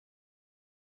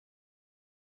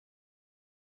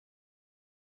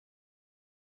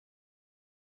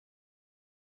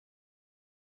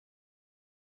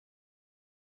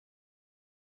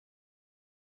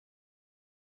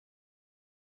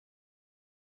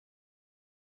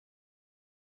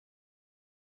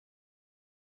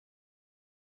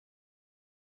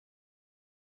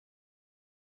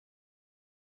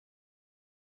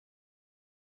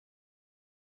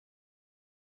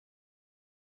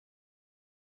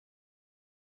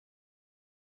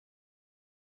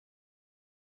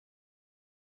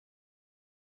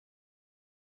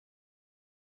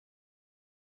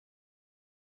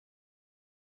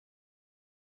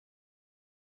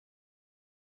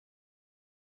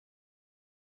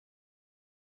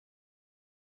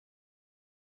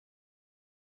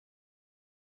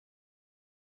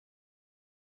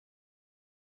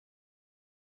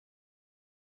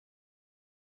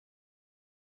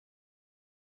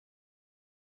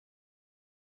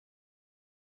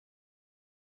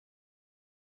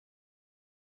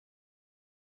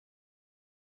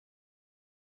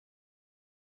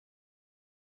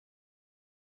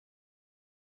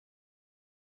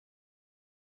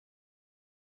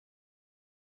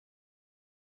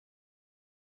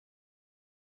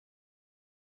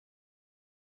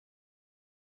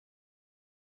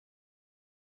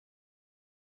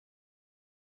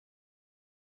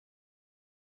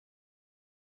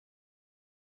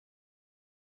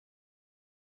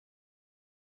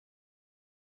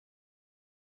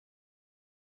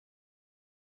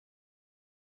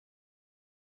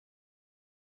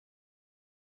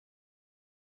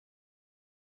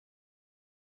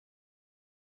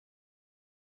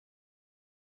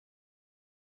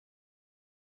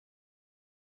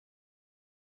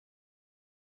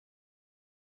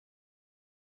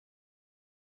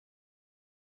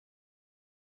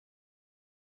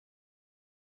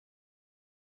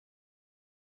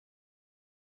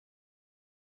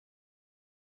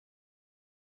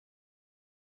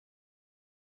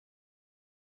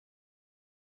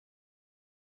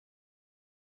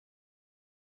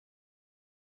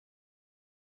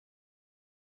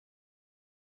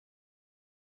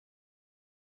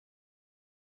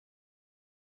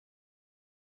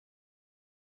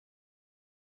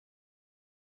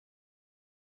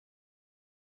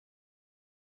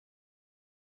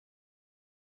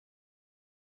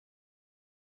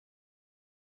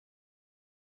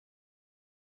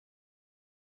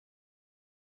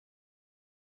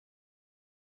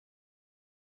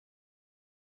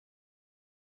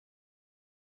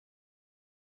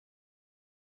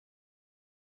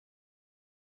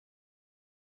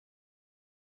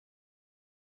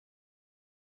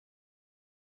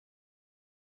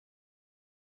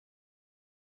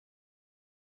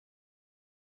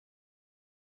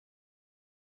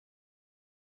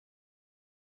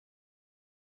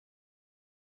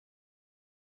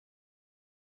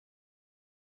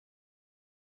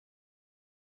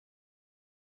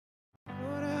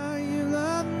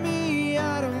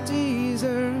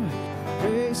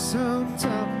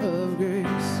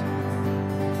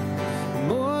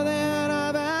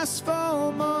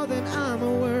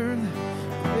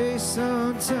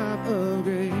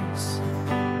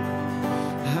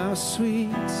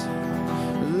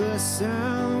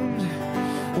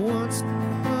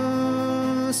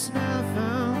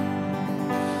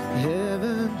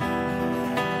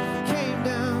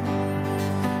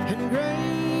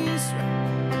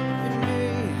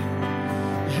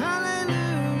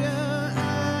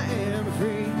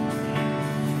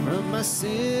my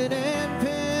sin and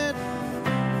pain.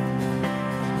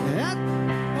 At the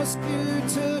cross you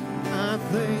took my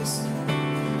place.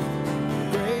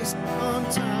 Grace on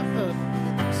top of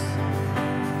grace.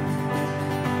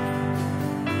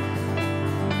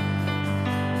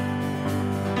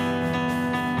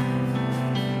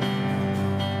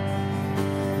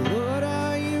 Lord,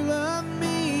 how you love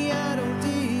me, I don't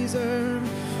deserve.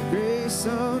 Grace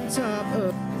on top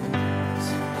of grace.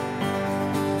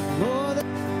 More than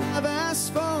I've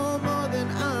asked for, more than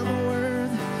I'm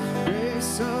worth.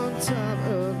 Grace on top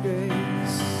of grace.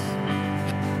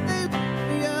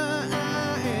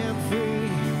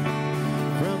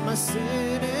 My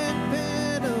sin and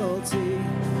penalty.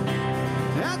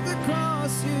 At the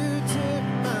cross you took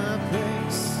my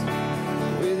place.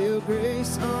 With your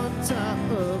grace on top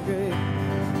of grace.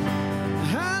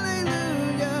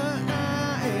 Hallelujah,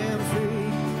 I am free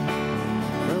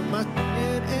from my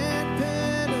sin and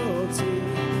penalty.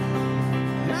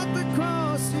 At the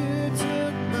cross you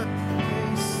took my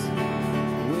place.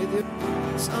 With your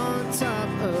grace on top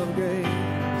of grace.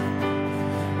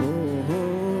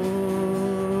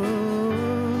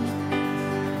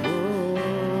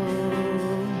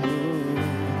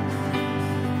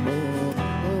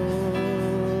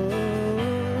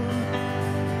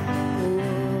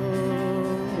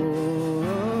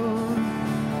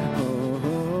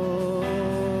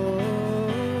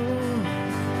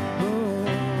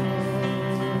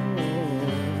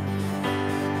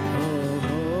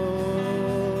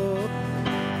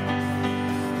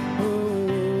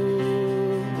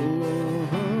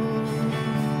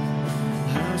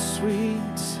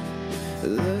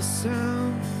 The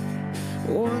sound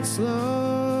once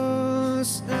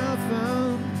lost, now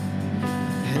found.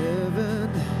 Heaven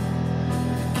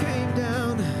came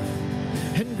down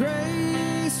and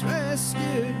grace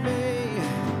rescued me.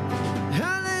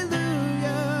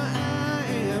 Hallelujah, I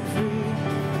am free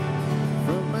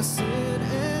from my sin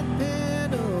and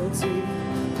penalty.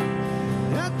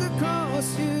 At the cross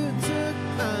you took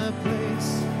my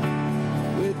place.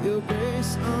 With your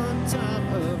grace on top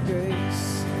of grace.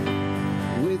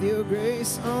 With your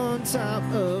grace on top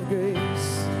of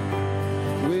grace.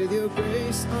 With your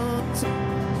grace on top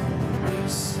of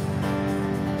grace.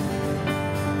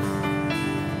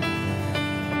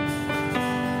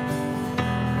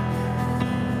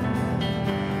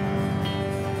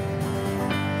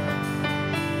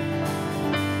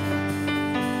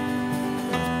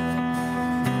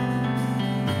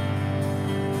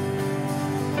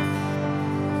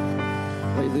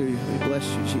 Hallelujah. We bless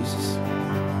you, Jesus.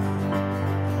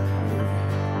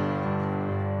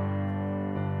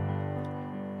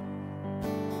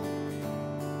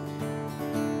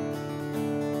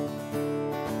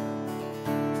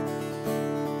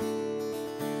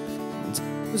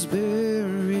 Was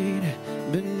buried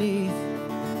beneath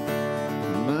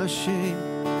my shame.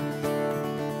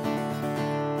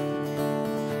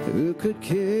 Who could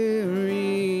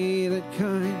carry that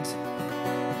kind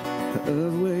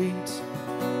of weight?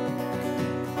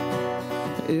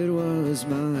 It was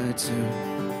my turn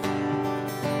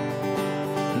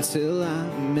until I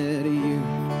met you,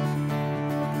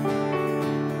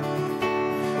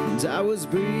 and I was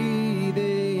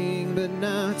breathing but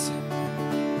not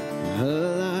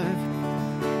alive.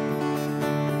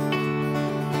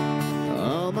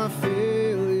 All my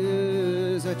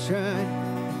failures I tried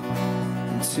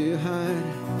to hide.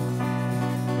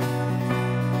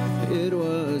 It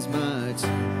was my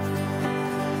turn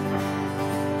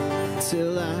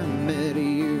till I met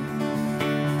you.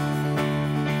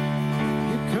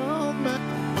 You called my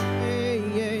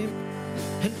name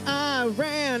and I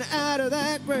ran out of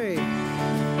that grave.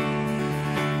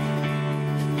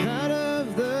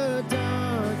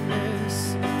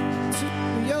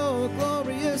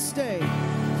 Stay.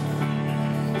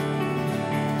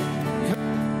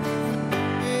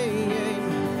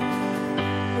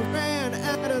 Ran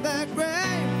out of that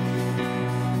grave,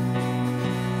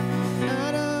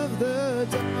 out of the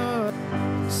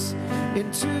darkness,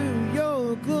 into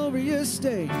your glorious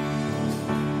day.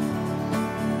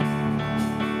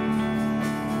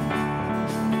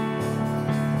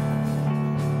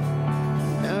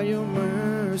 Now your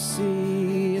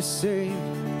mercy has saved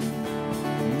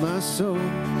my soul.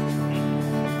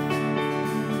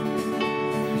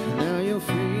 Now your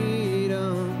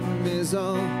freedom is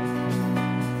all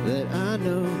that I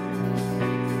know.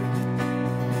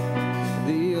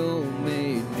 The old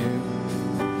made new.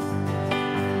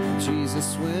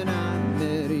 Jesus, when I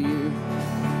met you,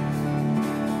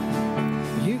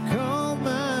 you called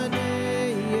my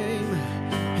name,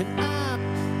 and I'm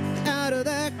out of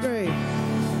that grave.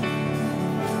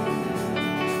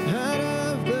 Out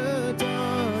of the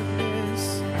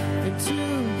darkness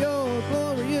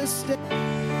day.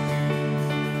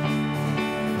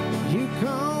 You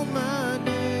called my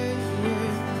name,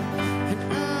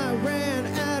 and I ran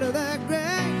out of that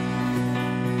grave,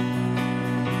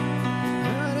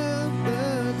 out of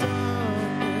the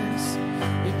darkness,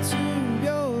 into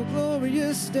your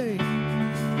glorious day.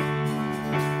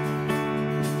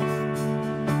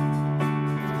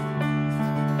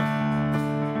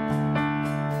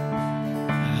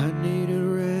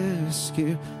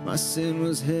 My sin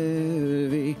was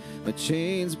heavy, my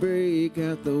chains break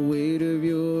at the weight of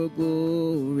your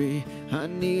glory. I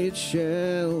needed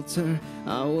shelter,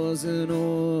 I was an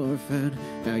orphan.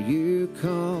 Now you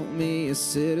call me a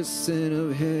citizen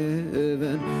of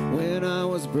heaven. When I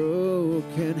was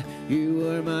broken, you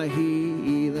were my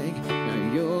healing.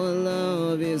 Now your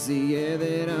love is the air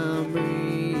that I'm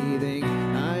breathing.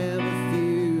 I have a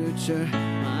future,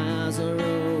 my eyes are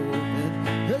open,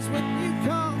 'cause when you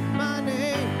call my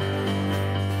name,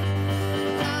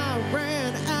 I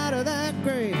ran out of that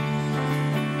grave,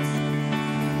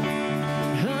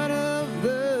 out of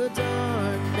the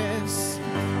darkness,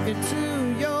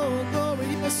 into your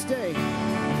glorious day.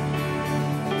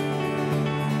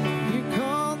 You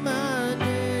called my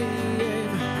name,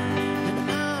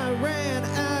 and I ran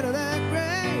out of that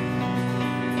grave,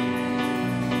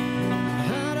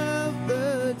 out of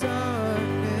the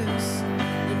darkness,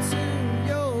 into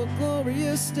your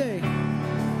glorious day.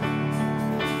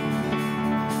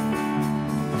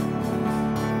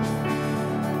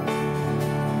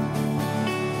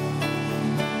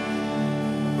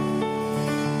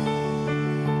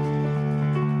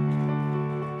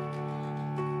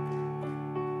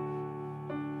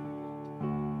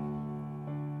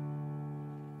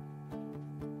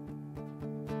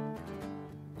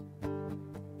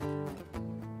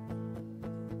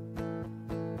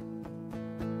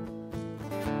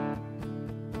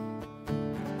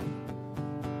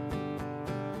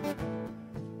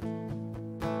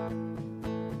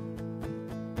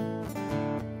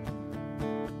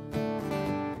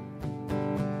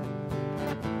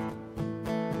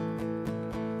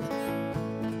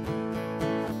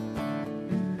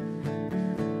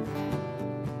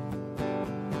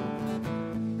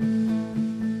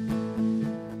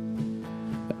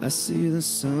 I see the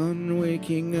sun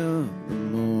waking up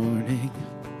in the morning,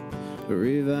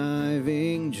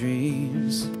 reviving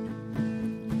dreams.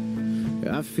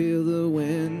 I feel the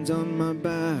wind on my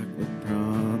back with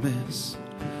promise,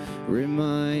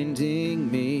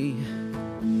 reminding me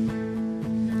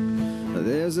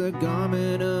there's a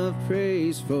garment of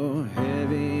praise for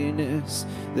heaviness.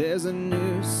 There's a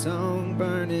new song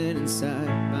burning inside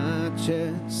my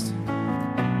chest.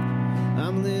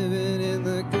 I'm living in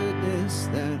the goodness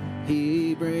that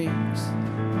He brings.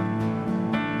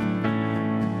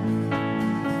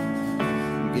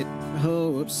 Get your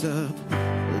hopes up,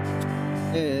 let your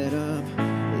head up,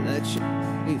 let your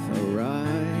faith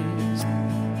arise.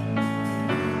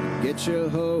 Get your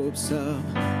hopes up,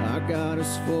 our God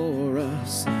is for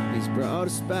us. He's brought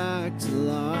us back to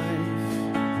life.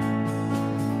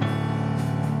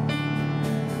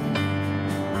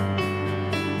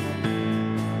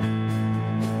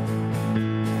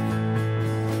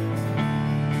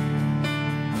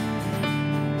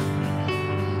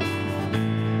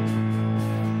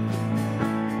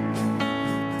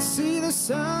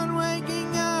 Sun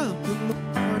waking up in the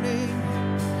morning,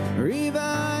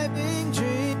 reviving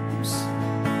dreams.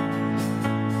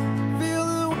 Feel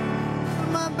the wind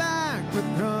on my back with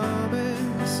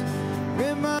promise,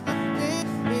 reminding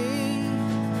me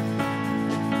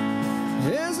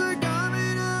there's a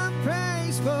garment of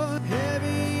praise for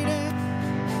heaviness.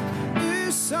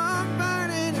 New song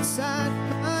burning inside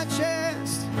my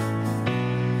chest.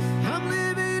 I'm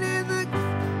living in the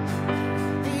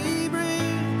He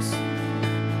brings.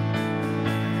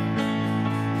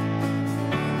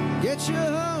 Get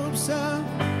your hopes up,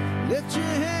 lift your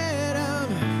head up,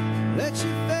 let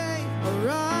your faith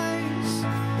arise.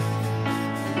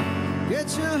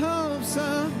 Get your hopes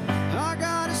up, our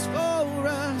God is for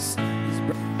us. He's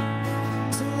brought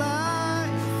us to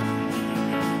life.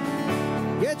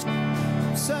 Get your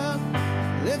hopes up,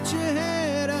 lift your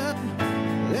head up,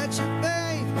 let your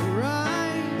faith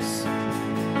arise.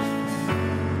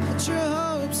 Get your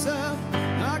hopes up,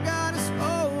 our God is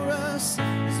for us.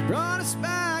 He's brought us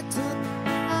back to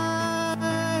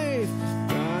life.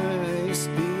 Christ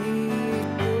be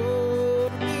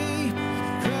glory,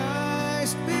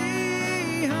 Christ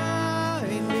be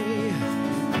high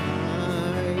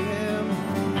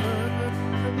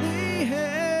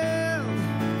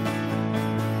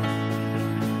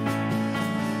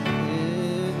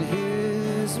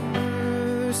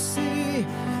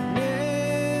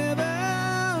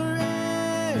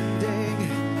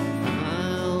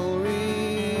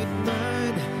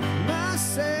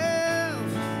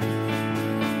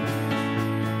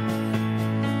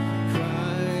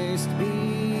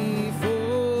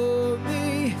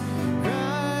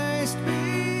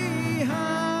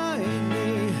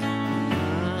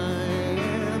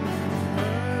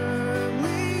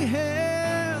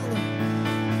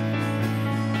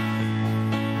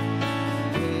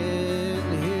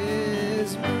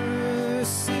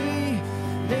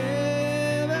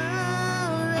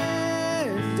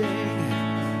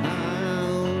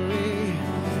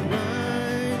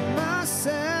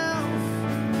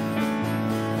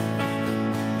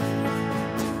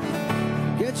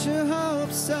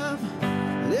hopes up,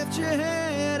 lift your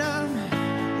head up,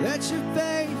 let your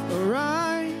faith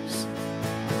arise.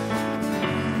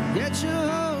 Get your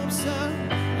hopes up,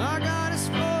 our God is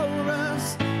for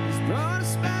us, He's brought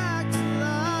us back to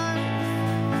life.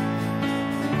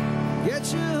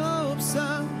 Get your hopes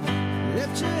up,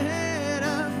 lift your head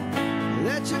up,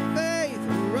 let your faith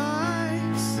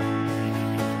arise.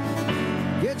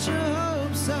 Get your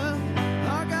hopes up,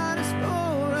 our God is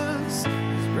for us,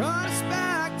 He's brought us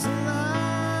back to life.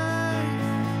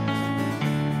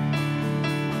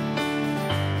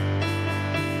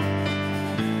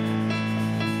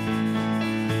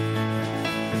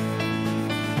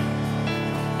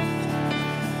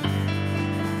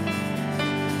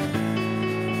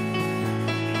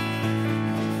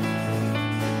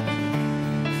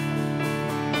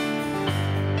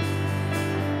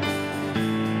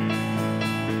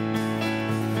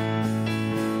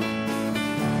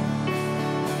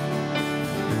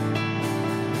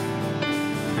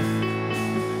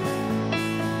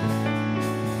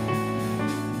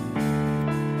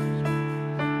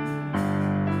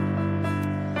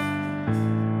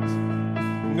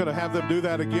 Have them do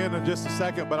that again in just a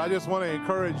second, but I just want to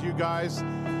encourage you guys.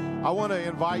 I want to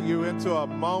invite you into a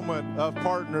moment of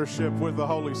partnership with the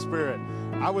Holy Spirit.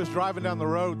 I was driving down the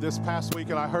road this past week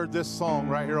and I heard this song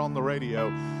right here on the radio,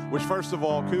 which first of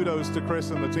all, kudos to Chris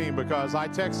and the team, because I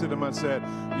texted him and said,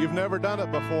 you've never done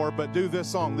it before, but do this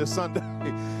song this Sunday.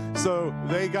 So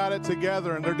they got it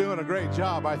together and they're doing a great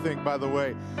job, I think, by the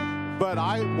way. But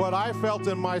what I felt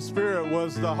in my spirit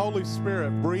was the Holy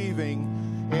Spirit breathing.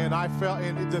 And I felt,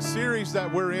 and the series that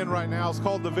we're in right now is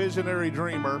called The Visionary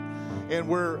Dreamer, and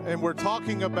we're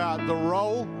talking about the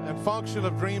role and function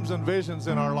of dreams and visions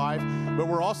in our life, but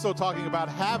we're also talking about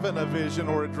having a vision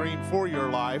or a dream for your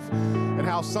life, and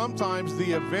how sometimes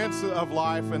the events of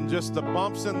life and just the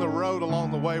bumps in the road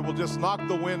along the way will just knock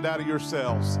the wind out of your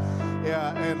sails.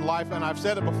 And life, and I've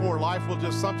said it before, life will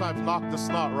just sometimes knock the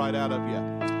snot right out of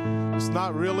you. It's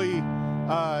not really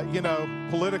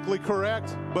politically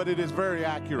correct, but it is very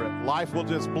accurate. Life will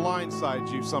just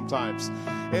blindside you sometimes.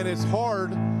 And it's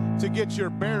hard to get your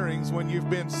bearings when you've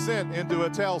been sent into a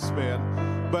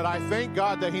tailspin. But I thank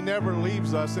God that He never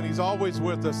leaves us and He's always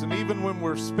with us. And even when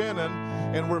we're spinning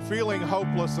and we're feeling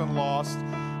hopeless and lost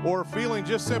or feeling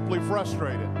just simply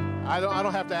frustrated, I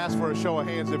don't have to ask for a show of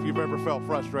hands if you've ever felt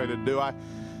frustrated, do I?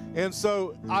 And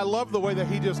so I love the way that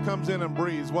He just comes in and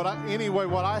breathes. What I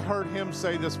heard Him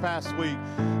say this past week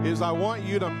is, I want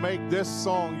you to make this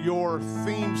song your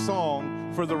theme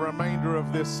song for the remainder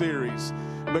of this series,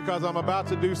 because I'm about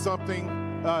to do something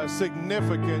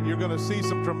significant. You're going to see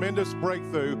some tremendous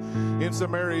breakthrough in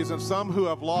some areas, and some who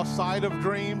have lost sight of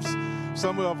dreams,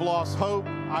 some who have lost hope.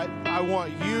 I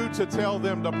want you to tell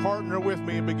them to partner with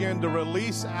me and begin to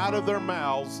release out of their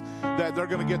mouths that they're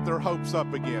going to get their hopes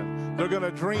up again. They're going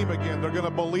to dream again. They're going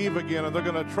to believe again. And they're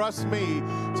going to trust me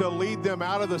to lead them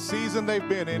out of the season they've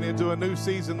been in into a new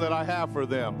season that I have for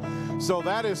them. So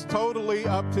that is totally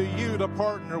up to you to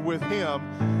partner with Him.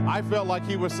 I felt like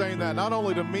He was saying that not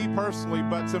only to me personally,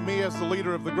 but to me as the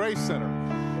leader of the Grace Center.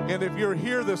 And if you're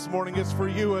here this morning, it's for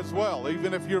you as well,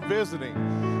 even if you're visiting.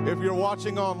 If you're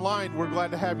watching online, we're glad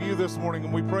to have you this morning,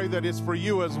 and we pray that it's for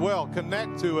you as well.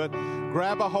 Connect to it,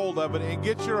 grab a hold of it, and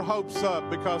get your hopes up,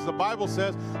 because the Bible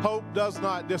says hope does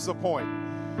not disappoint.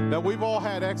 Now, we've all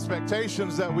had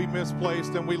expectations that we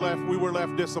misplaced and we were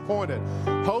left disappointed.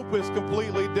 Hope is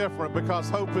completely different, because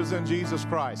hope is in Jesus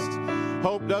Christ.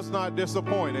 Hope does not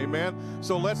disappoint, amen?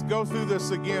 So let's go through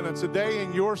this again, and today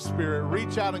in your spirit,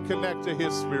 reach out and connect to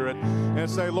His Spirit and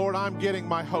say, Lord, I'm getting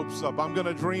my hopes up. I'm going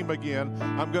to dream again.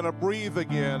 I'm going to breathe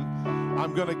again.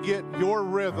 I'm going to get your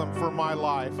rhythm for my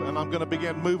life, and I'm going to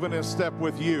begin moving in step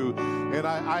with you. And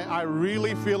I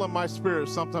really feel in my spirit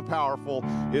something powerful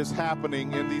is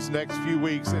happening in these next few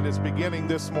weeks, and it's beginning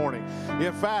this morning.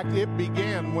 In fact, it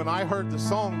began when I heard the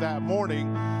song that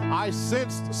morning. I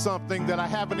sensed something that I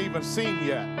haven't even seen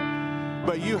yet.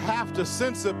 But you have to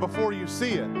sense it before you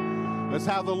see it. That's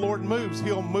how the Lord moves.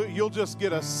 You'll just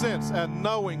get a sense, a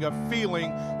knowing, a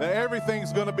feeling that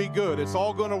everything's going to be good. It's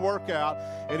all going to work out,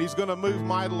 and He's going to move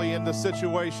mightily in the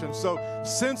situation. So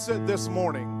sense it this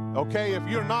morning, okay? If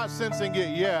you're not sensing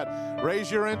it yet, raise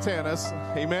your antennas,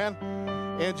 amen?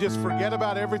 And just forget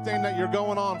about everything that you're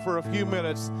going on for a few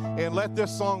minutes, and let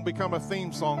this song become a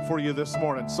theme song for you this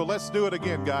morning. So let's do it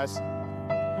again, guys.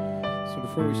 So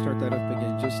before we start that up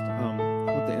again, just I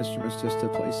want the instruments just to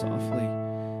play softly.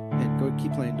 And go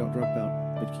keep playing, don't drop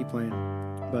out, but keep playing.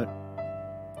 But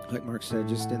like Mark said,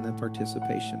 just in the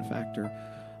participation factor,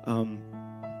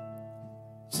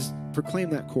 just proclaim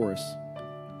that chorus.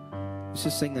 Let's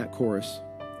just sing that chorus.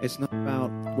 It's not about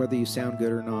whether you sound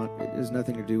good or not. It has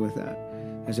nothing to do with that.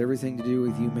 It has everything to do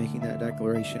with you making that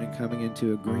declaration and coming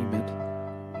into agreement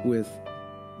with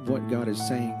what God is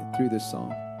saying through this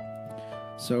song.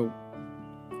 So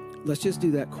let's just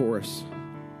do that chorus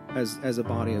as a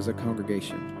body, as a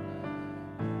congregation.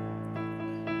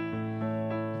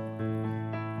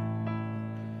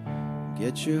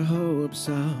 Get your hopes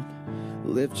up,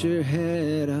 lift your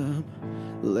head up,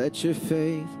 let your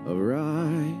faith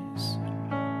arise.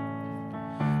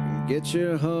 Get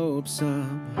your hopes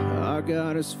up, our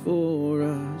God is for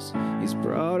us. He's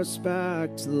brought us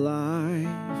back to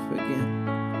life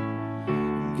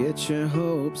again. Get your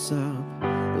hopes up,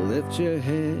 lift your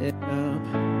head up,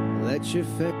 let your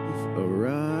faith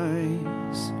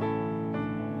arise.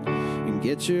 And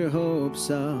get your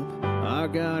hopes up, our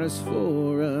God is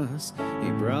for us. He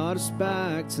brought us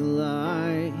back to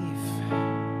life.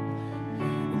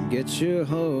 And get your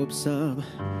hopes up,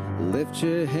 lift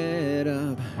your head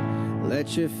up,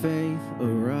 let your faith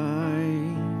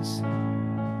arise.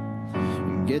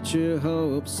 Get your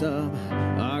hopes up,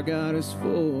 our God is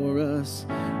for us,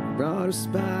 brought us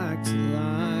back to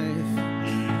life.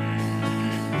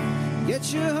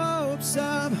 Get your hopes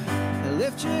up,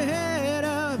 lift your head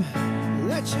up,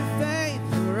 let your faith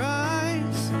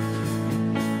arise.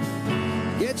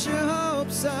 Get your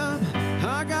hopes up,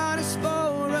 our God is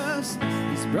for us,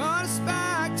 He's brought us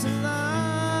back to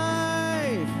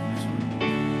life.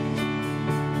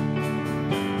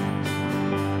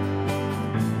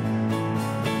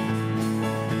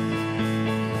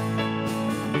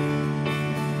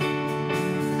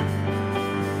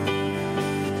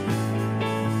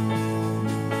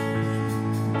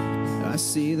 I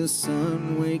see the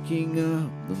sun waking up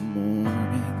the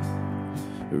morning,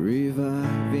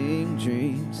 reviving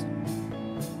dreams.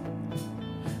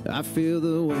 I feel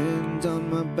the wind on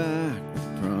my back, the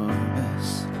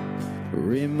promise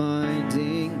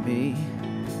reminding me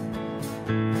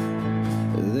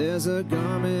there's a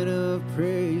garment of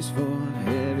praise for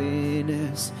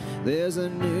heaviness. There's a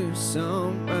new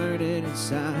song burning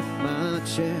inside my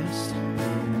chest.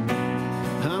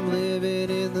 I'm living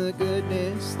in the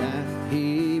goodness that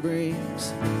He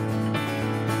brings.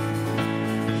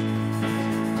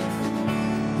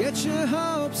 Get your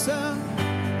hopes up,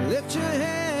 lift your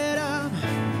head up,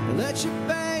 let your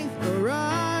faith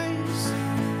arise.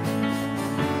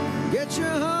 Get your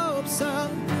hopes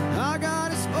up, our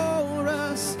God is for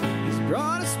us, He's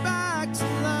brought us back to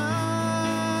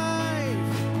life.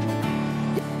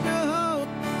 Get your hope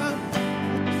up,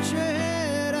 lift your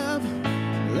head up,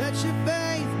 let your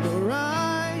faith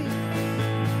arise.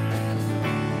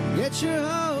 Get your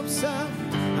hopes up,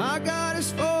 our God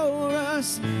is for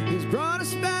us, He's brought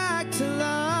us back to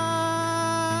life.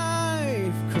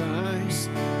 Christ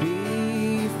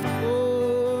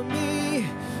before me,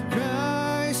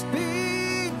 Christ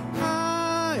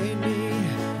behind me.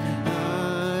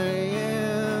 I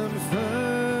am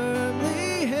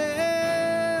firmly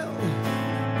held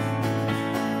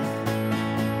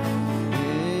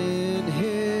in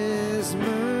His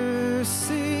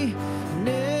mercy,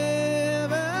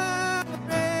 never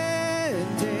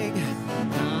ending.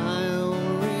 I'll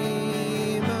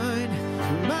remind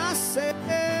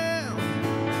myself,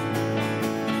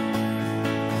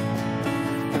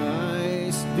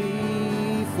 Christ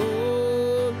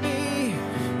before me,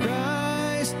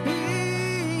 Christ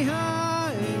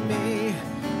behind me.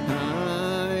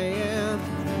 I am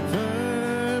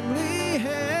firmly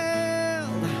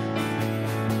held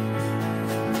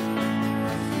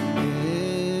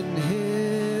in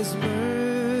His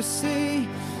mercy,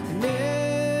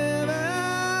 never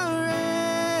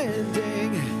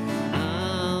ending.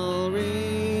 I'll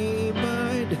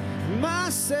remind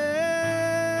myself.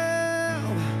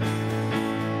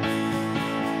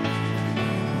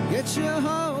 Get your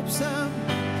hopes up,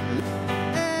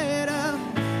 head up,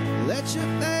 let your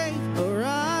faith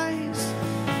arise.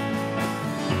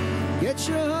 Get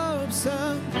your hopes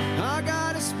up, our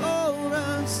God is for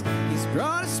us, He's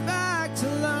brought us back to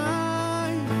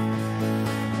life.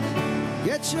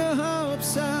 Get your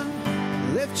hopes up,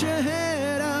 lift your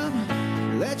head up,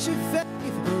 let your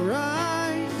faith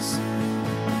arise.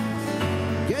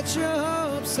 Get your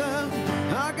hopes up,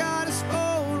 our God is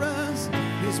for us,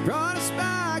 He's brought us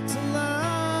back to life.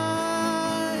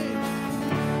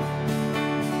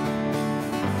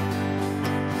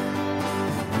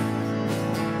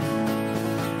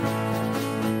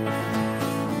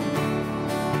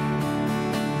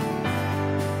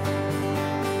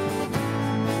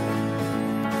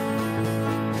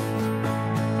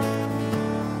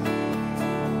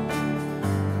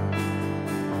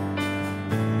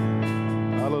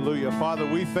 Hallelujah. Father,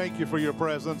 we thank you for your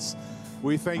presence.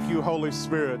 We thank you, Holy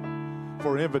Spirit,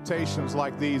 for invitations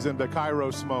like these into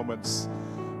Kairos moments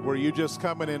where you just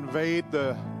come and invade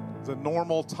the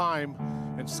normal time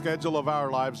and schedule of our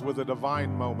lives with a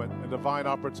divine moment, a divine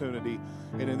opportunity,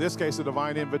 and in this case, a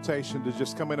divine invitation to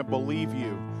just come in and believe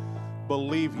you.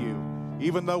 Believe you.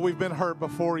 Even though we've been hurt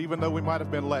before, even though we might have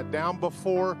been let down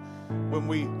before, when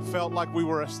we felt like we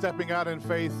were stepping out in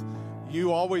faith,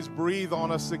 you always breathe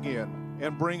on us again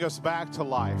and bring us back to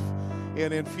life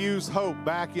and infuse hope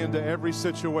back into every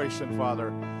situation,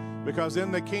 Father. Because in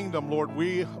the kingdom, Lord,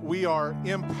 we are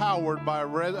empowered by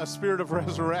a spirit of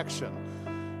resurrection.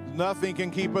 Nothing can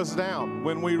keep us down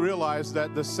when we realize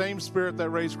that the same spirit that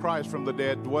raised Christ from the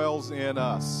dead dwells in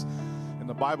us. And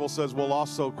the Bible says will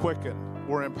also quicken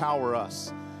or empower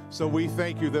us. So we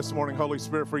thank you this morning, Holy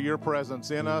Spirit, for your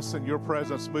presence in us and your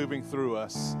presence moving through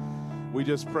us. We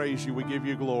just praise you. We give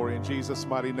you glory in Jesus'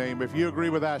 mighty name. If you agree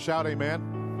with that, shout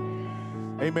amen.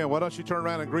 Amen. Why don't you turn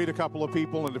around and greet a couple of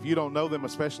people, and if you don't know them,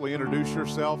 especially introduce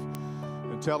yourself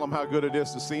and tell them how good it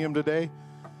is to see them today.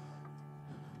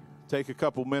 Take a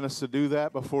couple minutes to do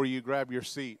that before you grab your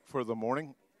seat for the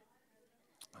morning.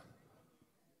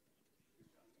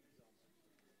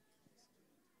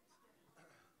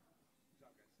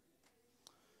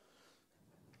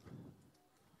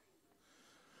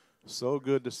 So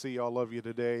good to see all of you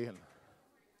today. And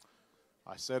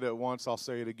I said it once, I'll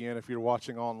say it again. If you're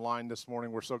watching online this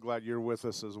morning, we're so glad you're with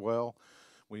us as well.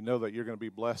 We know that you're going to be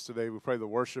blessed today. We pray the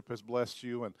worship has blessed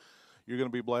you, and you're going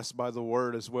to be blessed by the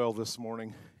word as well this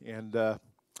morning. And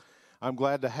I'm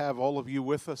glad to have all of you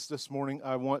with us this morning.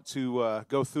 I want to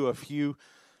go through a few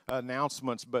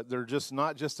announcements, but they're just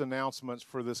not just announcements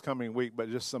for this coming week, but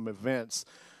just some events.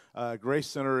 Grace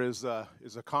Center is a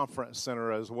conference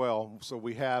center as well. So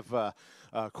we have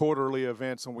quarterly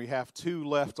events, and we have 2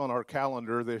 left on our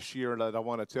calendar this year that I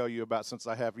want to tell you about since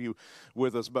I have you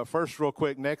with us. But first, real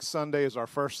quick, next Sunday is our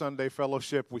first Sunday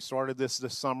fellowship. We started this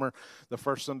summer, the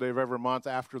first Sunday of every month.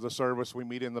 After the service, we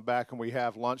meet in the back and we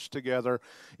have lunch together,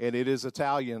 and it is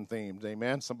Italian themed.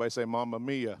 Amen. Somebody say Mamma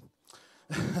Mia.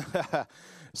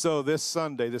 So this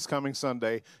coming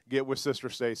Sunday, get with Sister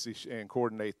Stacy and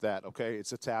coordinate that, okay?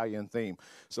 It's Italian theme.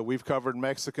 So we've covered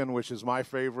Mexican, which is my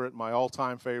favorite, my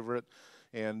all-time favorite.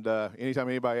 And anytime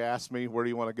anybody asks me, where do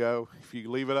you want to go? If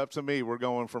you leave it up to me, we're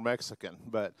going for Mexican.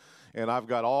 And I've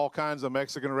got all kinds of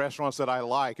Mexican restaurants that I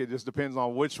like. It just depends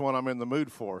on which one I'm in the mood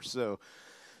for.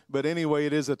 But anyway,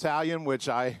 it is Italian, which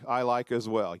I like as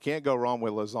well. You can't go wrong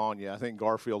with lasagna. I think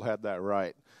Garfield had that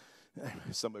right.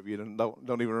 Some of you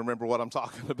don't even remember what I'm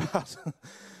talking about.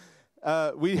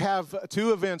 We have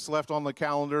 2 events left on the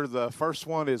calendar. The first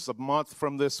one is a month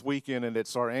from this weekend, and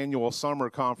it's our annual summer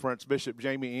conference. Bishop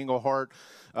Jamie Englehart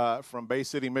from Bay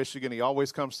City, Michigan. He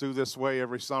always comes through this way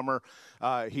every summer.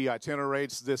 He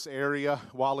itinerates this area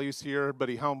while he's here, but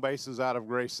he home bases out of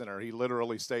Grace Center. He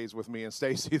literally stays with me and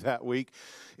Stacy that week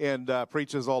and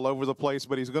preaches all over the place,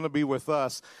 but he's going to be with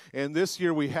us. And this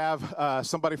year we have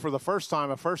somebody for the first time,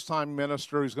 a first-time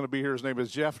minister who's going to be here. His name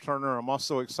is Jeff Turner. I'm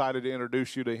also excited to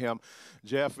introduce you to him.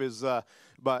 Jeff is,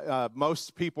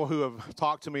 most people who have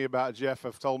talked to me about Jeff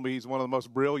have told me he's one of the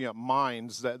most brilliant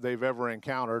minds that they've ever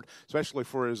encountered, especially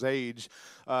for his age.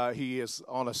 He is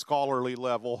on a scholarly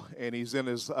level, and he's in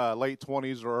his late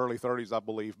 20s or early 30s, I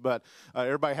believe. But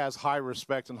everybody has high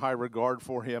respect and high regard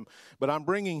for him. But I'm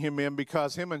bringing him in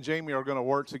because him and Jamie are going to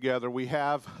work together. We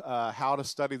have How to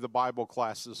Study the Bible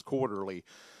classes quarterly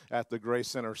at the Grace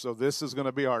Center. So this is going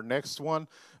to be our next one.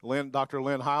 Dr.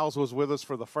 Lynn Hiles was with us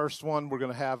for the first one. We're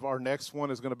going to have our next one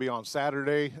is going to be on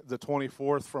Saturday, the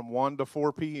 24th from 1 to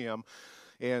 4 p.m.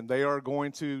 And they are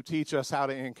going to teach us how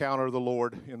to encounter the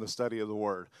Lord in the study of the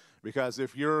Word. Because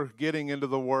if you're getting into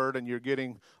the Word and you're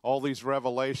getting all these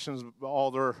revelations, all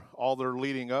they're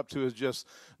leading up to is just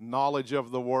knowledge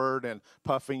of the Word and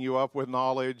puffing you up with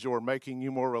knowledge or making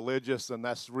you more religious, then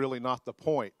that's really not the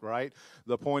point, right?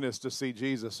 The point is to see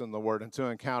Jesus in the Word and to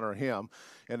encounter Him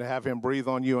and to have Him breathe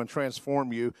on you and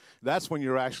transform you. That's when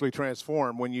you're actually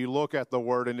transformed, when you look at the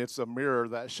Word and it's a mirror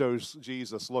that shows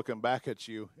Jesus looking back at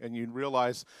you, and you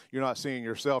realize you're not seeing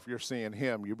yourself, you're seeing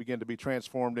Him. You begin to be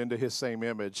transformed into His same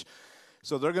image.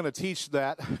 So they're going to teach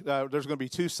that. There's going to be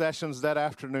 2 sessions that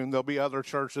afternoon. There'll be other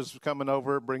churches coming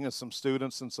over, bringing some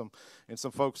students and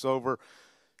some folks over.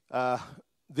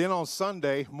 Then on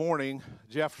Sunday morning,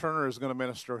 Jeff Turner is going to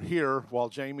minister here while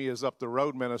Jamie is up the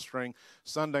road ministering.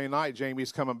 Sunday night,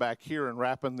 Jamie's coming back here and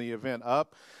wrapping the event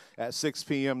up. at 6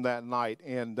 p.m. that night.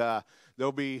 And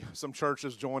there'll be some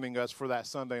churches joining us for that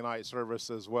Sunday night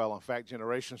service as well. In fact,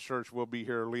 Generations Church will be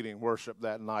here leading worship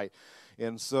that night.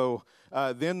 And so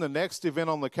then the next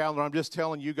event on the calendar, I'm just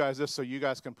telling you guys this so you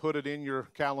guys can put it in your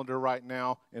calendar right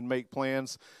now and make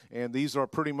plans. And these are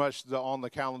pretty much on the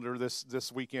calendar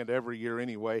this weekend every year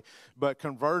anyway. But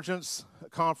Convergence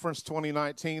Conference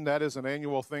 2019, that is an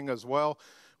annual thing as well.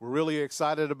 We're really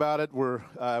excited about it.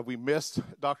 We missed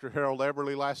Dr. Harold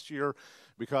Eberly last year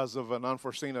because of an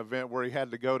unforeseen event where he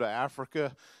had to go to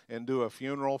Africa and do a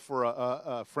funeral for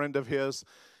a friend of his.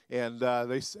 And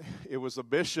it was a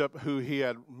bishop who he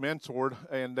had mentored,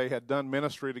 and they had done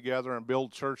ministry together and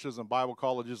built churches and Bible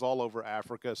colleges all over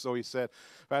Africa. So he said,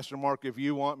 Pastor Mark, if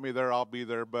you want me there, I'll be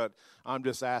there. But I'm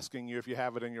just asking you, if you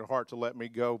have it in your heart, to let me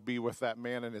go be with that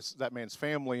man and that man's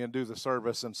family and do the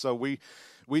service. And so we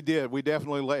did. We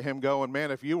definitely let him go. And,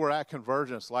 man, if you were at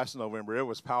Convergence last November, it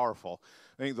was powerful.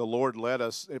 I think the Lord led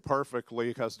us perfectly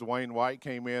because Dwayne White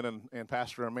came in and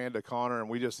Pastor Amanda Connor, and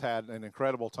we just had an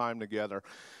incredible time together.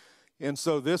 And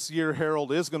so this year,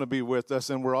 Harold is going to be with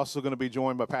us, and we're also going to be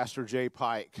joined by Pastor Jay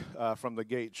Pike from the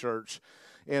Gate Church.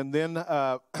 And then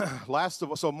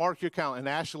so mark your calendar, and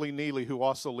Ashley Neely, who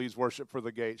also leads worship for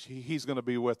the Gates, he's going to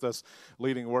be with us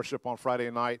leading worship on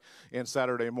Friday night and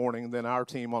Saturday morning, and then our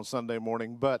team on Sunday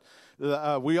morning. But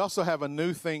we also have a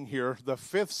new thing here. The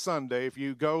fifth Sunday, if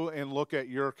you go and look at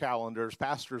your calendars,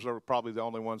 pastors are probably the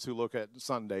only ones who look at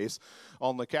Sundays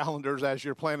on the calendars as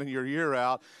you're planning your year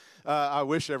out. I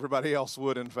wish everybody else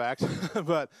would, in fact.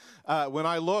 But when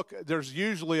I look, there's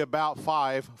usually about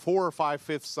 4 or 5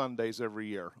 fifth Sundays every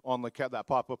year on that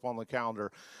pop up on the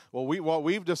calendar. Well, what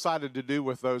we've decided to do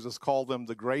with those is call them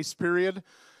the grace period.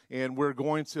 And we're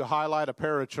going to highlight a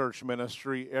parachurch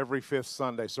ministry every fifth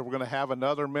Sunday. So we're going to have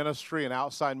another ministry, an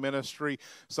outside ministry,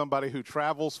 somebody who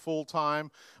travels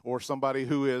full-time or somebody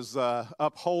who is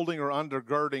upholding or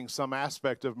undergirding some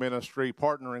aspect of ministry,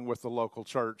 partnering with the local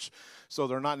church. So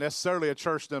they're not necessarily a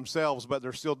church themselves, but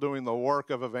they're still doing the work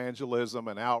of evangelism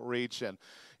and outreach and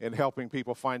helping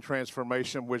people find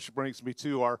transformation, which brings me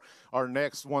to our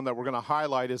next one that we're going to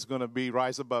highlight is going to be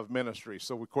Rise Above Ministry.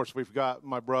 So, of course, we've got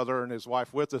my brother and his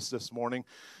wife with us this morning,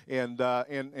 and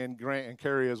Grant and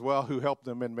Carrie as well, who helped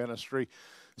them in ministry.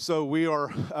 So we're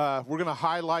going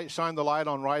to shine the light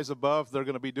on Rise Above. They're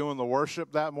going to be doing the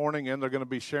worship that morning, and they're going to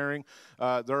be sharing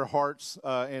their hearts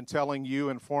and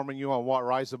informing you on what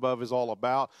Rise Above is all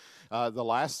about. The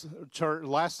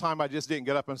last time I just didn't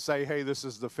get up and say, hey, this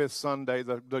is the fifth Sunday,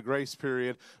 the grace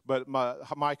period, but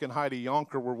Mike and Heidi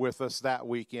Yonker were with us that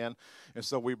weekend, and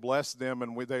so we blessed them,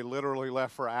 and they literally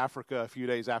left for Africa a few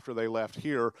days after they left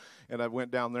here, and I went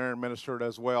down there and ministered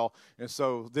as well. And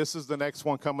so this is the next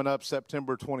one coming up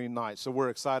September 29th, so we're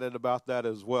excited about that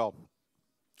as well.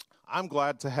 I'm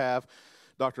glad to have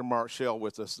Dr. Mark Shell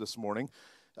with us this morning.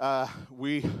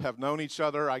 We have known each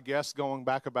other, I guess, going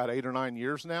back about 8 or 9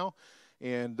 years now,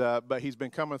 but he's been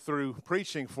coming through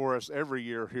preaching for us every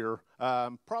year here,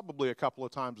 probably a couple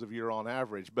of times a year on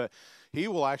average. But he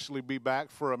will actually be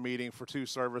back for a meeting for 2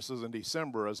 services in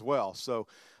December as well. So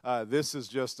this is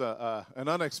just an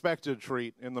unexpected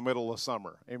treat in the middle of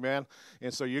summer. Amen?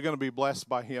 And so you're going to be blessed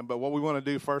by him. But what we want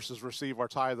to do first is receive our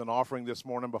tithe and offering this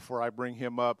morning before I bring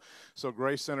him up. So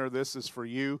Grace Center, this is for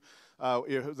you.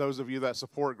 If those of you that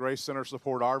support Grace Center,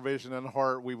 support our vision and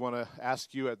heart, we want to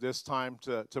ask you at this time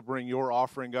to bring your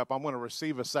offering up. I'm going to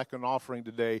receive a second offering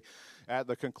today at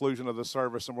the conclusion of the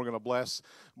service, and we're going to bless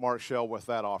Mark Shell with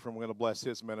that offering. We're going to bless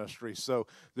his ministry. So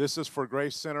this is for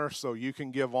Grace Center, so you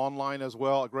can give online as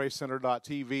well at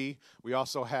gracecenter.tv. We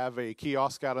also have a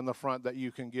kiosk out in the front that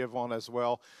you can give on as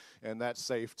well, and that's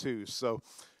safe too. So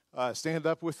stand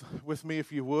up with me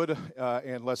if you would,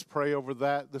 and let's pray over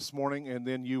that this morning, and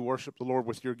then you worship the Lord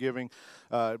with your giving.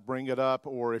 Bring it up,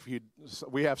 or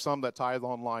we have some that tithe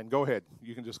online. Go ahead.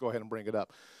 You can just go ahead and bring it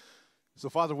up. So,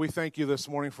 Father, we thank you this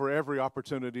morning for every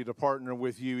opportunity to partner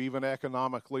with you, even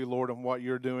economically, Lord, in what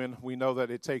you're doing. We know that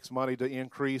it takes money to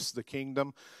increase the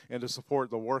kingdom and to support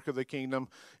the work of the kingdom.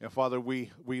 And, Father,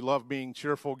 we love being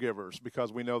cheerful givers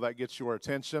because we know that gets your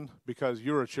attention because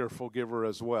you're a cheerful giver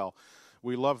as well.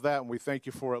 We love that, and we thank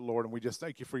you for it, Lord, and we just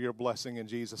thank you for your blessing in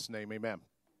Jesus' name. Amen.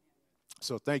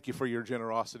 So thank you for your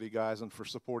generosity, guys, and for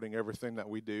supporting everything that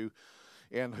we do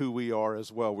and who we are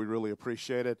as well. We really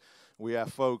appreciate it. We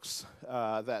have folks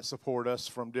that support us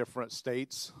from different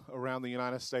states around the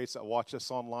United States that watch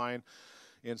us online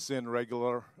and send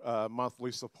regular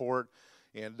monthly support.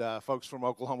 And folks from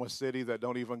Oklahoma City that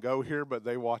don't even go here, but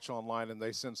they watch online and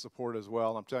they send support as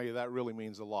well. And I'm telling you, that really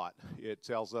means a lot. It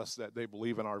tells us that they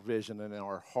believe in our vision and in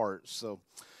our hearts. So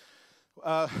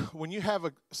When you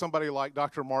have somebody like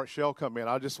Dr. Mark Shell come in,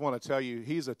 I just want to tell you,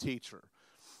 he's a teacher.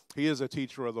 He is a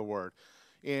teacher of the Word.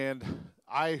 And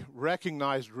I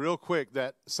recognized real quick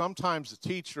that sometimes the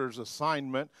teacher's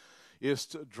assignment is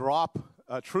to drop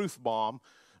a truth bomb,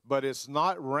 but it's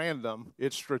not random,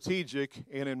 it's strategic,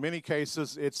 and in many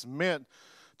cases, it's meant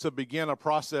to begin a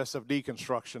process of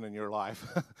deconstruction in your life.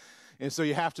 And so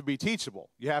you have to be teachable.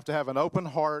 You have to have an open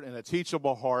heart and a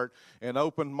teachable heart, an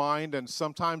open mind. And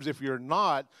sometimes if you're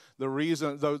not, the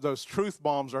reason those truth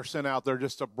bombs are sent out there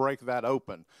just to break that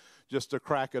open, just to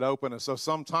crack it open. And so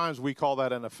sometimes we call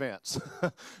that an offense.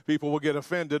 People will get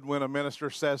offended when a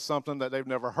minister says something that they've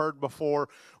never heard before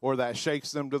or that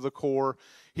shakes them to the core.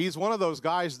 He's one of those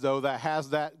guys, though, that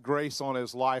has that grace on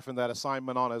his life and that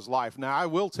assignment on his life. Now, I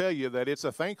will tell you that it's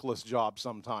a thankless job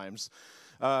sometimes.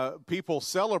 People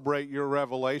celebrate your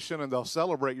revelation and they'll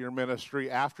celebrate your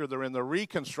ministry after they're in the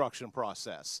reconstruction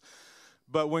process.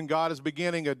 But when God is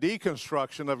beginning a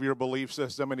deconstruction of your belief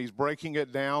system and he's breaking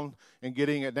it down and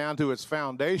getting it down to its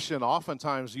foundation,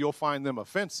 oftentimes you'll find them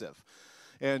offensive.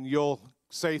 And you'll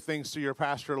say things to your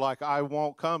pastor like, I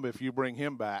won't come if you bring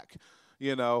him back.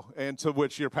 You know, and to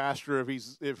which your pastor,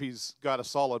 if he's got a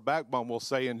solid backbone, will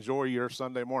say, enjoy your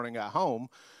Sunday morning at home,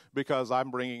 because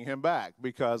I'm bringing him back,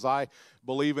 because I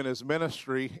believe in his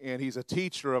ministry, and he's a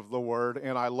teacher of the Word,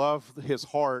 and I love his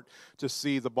heart to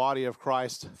see the body of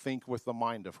Christ think with the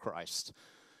mind of Christ.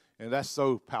 And that's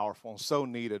so powerful and so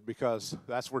needed, because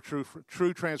that's where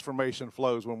true transformation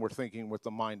flows, when we're thinking with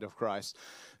the mind of Christ.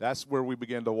 That's where we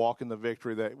begin to walk in the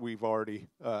victory that we've already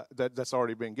that's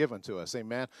already been given to us.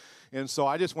 Amen. And so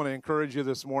I just want to encourage you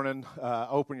this morning,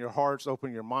 open your hearts,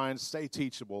 open your minds, stay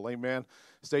teachable. Amen.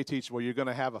 Stay teachable. You're going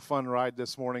to have a fun ride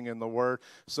this morning in the Word.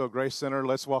 So Grace Center,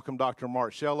 let's welcome Dr.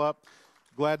 Mark Shell up.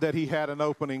 Glad that he had an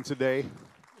opening today.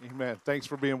 Amen. Thanks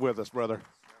for being with us, brother.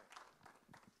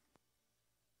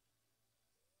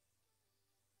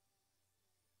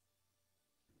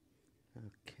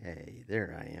 Okay,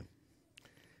 there I am.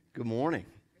 Good morning.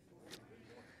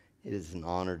 It is an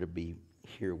honor to be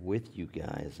here with you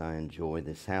guys. I enjoy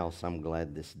this house. I'm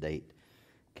glad this date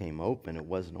came open. It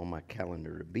wasn't on my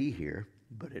calendar to be here,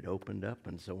 but it opened up,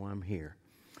 and so I'm here.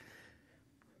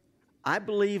 I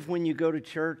believe when you go to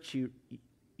church,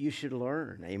 you should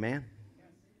learn. Amen.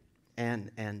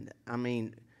 And I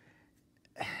mean,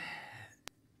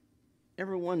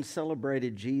 everyone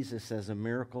celebrated Jesus as a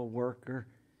miracle worker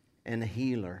and a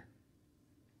healer,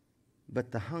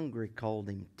 but the hungry called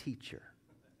him teacher.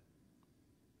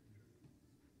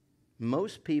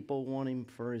 Most people want him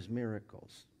for his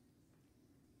miracles,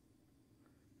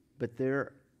 but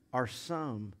there are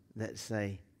some that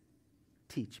say,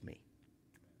 teach me.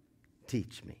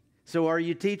 Teach me. So are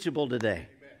you teachable today?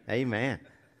 Amen.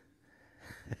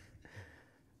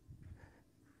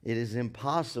 It is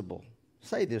impossible.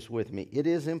 Say this with me. It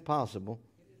is impossible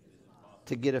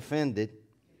to get offended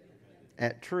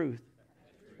at truth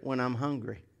when I'm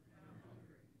hungry.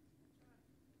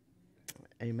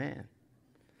 Amen.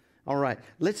 All right,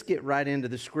 let's get right into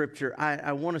the scripture.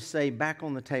 I want to say, back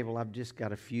on the table, I've just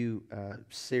got a few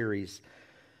series.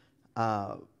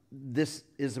 This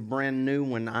is a brand new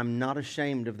one. I'm not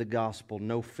ashamed of the gospel.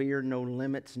 No fear, no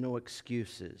limits, no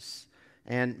excuses.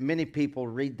 And many people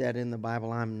read that in the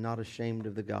Bible, I'm not ashamed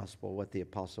of the gospel, what the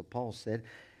Apostle Paul said.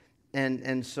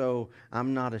 And so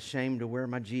I'm not ashamed to wear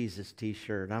my Jesus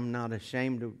t-shirt. I'm not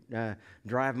ashamed to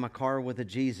drive my car with a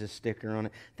Jesus sticker on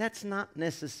it. That's not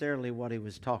necessarily what he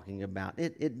was talking about.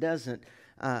 It doesn't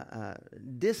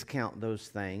discount those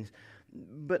things.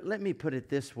 But let me put it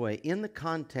this way. In the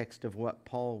context of what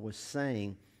Paul was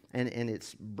saying, and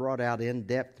it's brought out in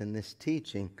depth in this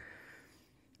teaching,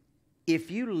 if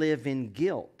you live in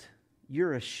guilt,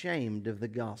 you're ashamed of the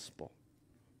gospel.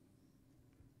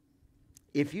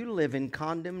 If you live in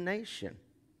condemnation,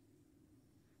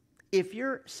 if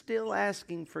you're still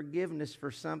asking forgiveness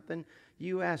for something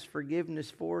you asked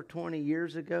forgiveness for 20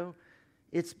 years ago,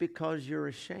 it's because you're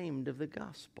ashamed of the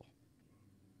gospel.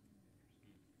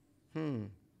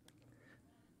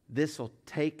 This will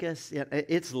take us,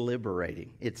 it's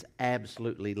liberating. It's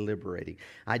absolutely liberating.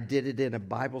 I did it in a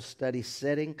Bible study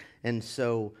setting, and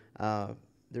so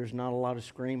there's not a lot of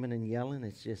screaming and yelling.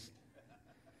 It's just,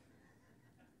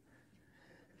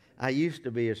 I used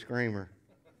to be a screamer.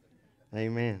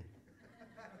 Amen.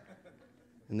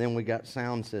 And then we got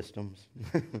sound systems.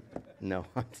 No,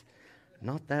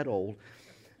 not that old.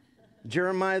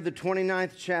 Jeremiah, the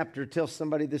 29th chapter. Tell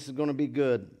somebody this is going to be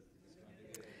good.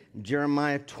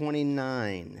 Jeremiah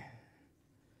 29.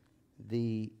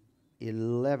 The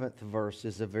 11th verse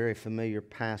is a very familiar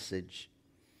passage.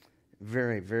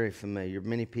 Very, very familiar.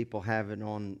 Many people have it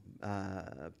on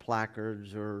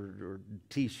placards or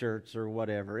T-shirts or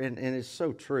whatever, and it's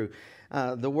so true.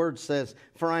 The Word says,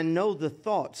 "For I know the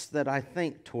thoughts that I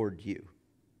think toward you."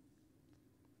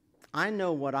 I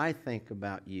know what I think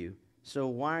about you, so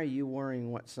why are you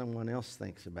worrying what someone else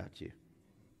thinks about you?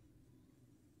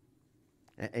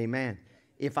 Amen.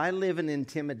 If I live in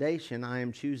intimidation, I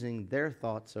am choosing their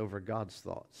thoughts over God's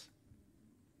thoughts.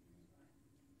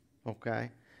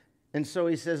 Okay? And so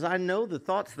he says, "I know the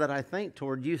thoughts that I think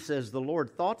toward you," says the Lord,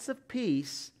 "thoughts of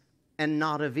peace and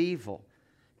not of evil,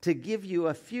 to give you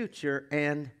a future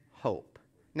and hope."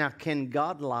 Now, can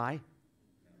God lie?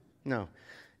 No.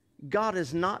 God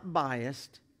is not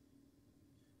biased.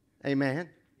 Amen.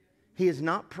 He is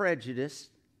not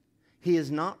prejudiced. He is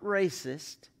not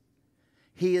racist.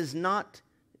 He is not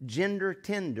gender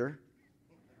tender.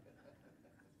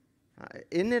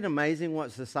 Isn't it amazing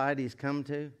what society's come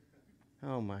to?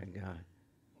 Oh, my God.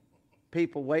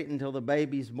 People wait until the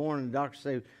baby's born and the doctors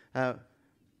say,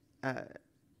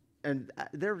 and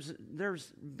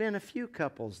there's been a few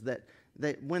couples that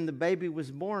when the baby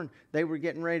was born, they were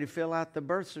getting ready to fill out the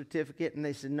birth certificate, and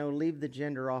they said, "No, leave the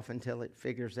gender off until it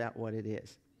figures out what it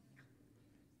is."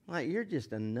 Like, you're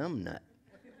just a numbnut.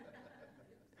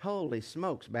 Holy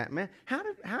smokes, Batman. How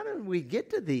did we get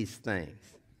to these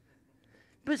things?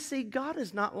 But see, God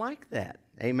is not like that.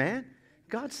 Amen?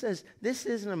 God says, this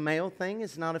isn't a male thing.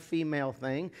 It's not a female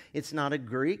thing. It's not a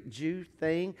Greek, Jew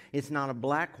thing. It's not a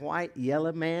black, white,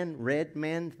 yellow man, red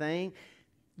man thing.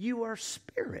 You are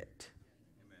spirit.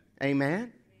 Amen?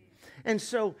 Amen? And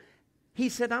so he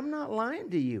said, "I'm not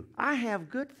lying to you. I have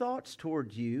good thoughts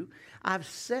towards you. I've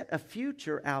set a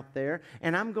future out there,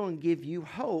 and I'm going to give you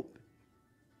hope."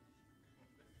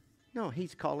 No,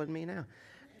 he's calling me now.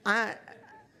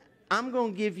 I'm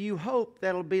going to give you hope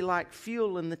that'll be like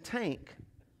fuel in the tank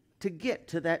to get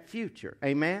to that future.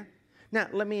 Amen? Now,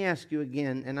 let me ask you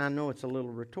again, and I know it's a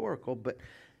little rhetorical, but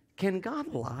can God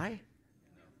lie?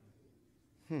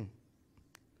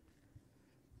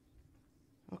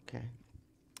 Okay.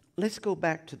 Let's go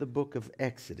back to the book of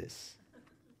Exodus.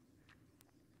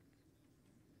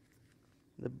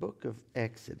 The book of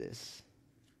Exodus.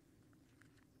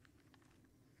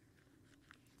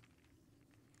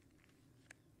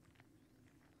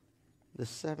 The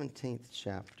 17th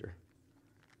chapter.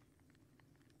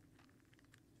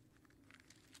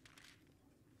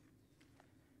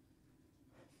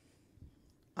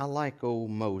 I like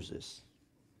old Moses.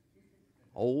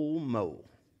 Old Mo.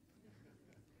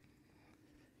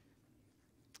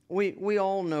 We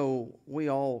all know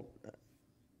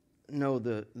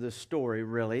the story,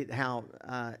 really, how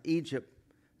Egypt,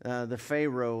 the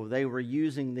Pharaoh, they were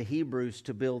using the Hebrews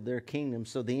to build their kingdom,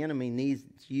 so the enemy needs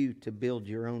you to build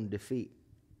your own defeat.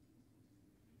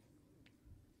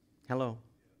 Hello?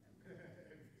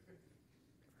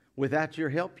 Without your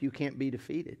help, you can't be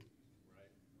defeated.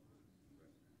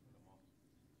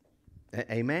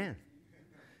 Amen.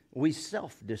 We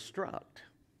self-destruct.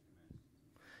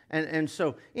 And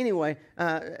so, anyway,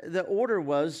 the order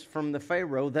was from the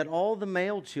Pharaoh that all the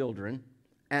male children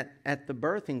at the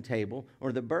birthing table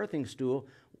or the birthing stool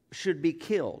should be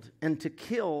killed. And to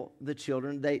kill the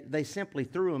children, they simply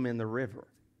threw them in the river.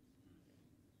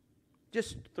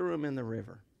 Just threw them in the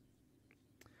river.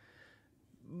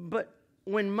 But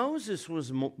when Moses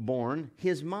was born,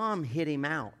 his mom hid him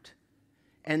out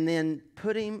and then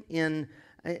put him in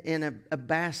a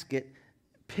basket,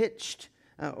 pitched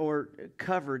or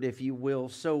covered, if you will,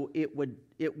 so it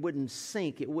wouldn't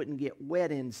sink, it wouldn't get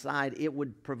wet inside, it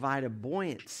would provide a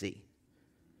buoyancy.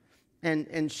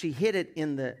 And she hid it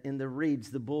in the reeds,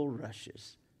 the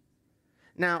bulrushes.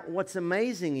 Now, what's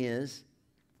amazing is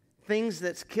things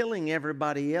that's killing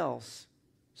everybody else,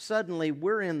 suddenly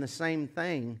we're in the same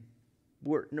thing.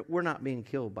 We're not being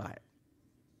killed by it.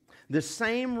 The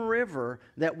same river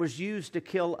that was used to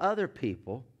kill other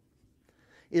people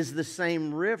is the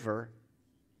same river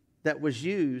that was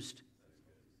used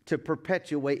to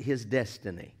perpetuate his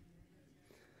destiny.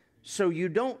 So you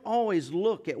don't always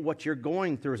look at what you're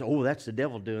going through as, oh, that's the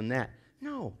devil doing that.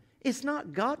 No, it's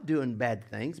not God doing bad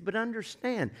things, but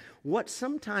understand, what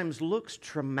sometimes looks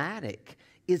traumatic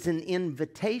is an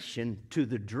invitation to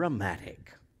the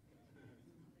dramatic.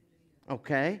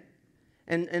 Okay?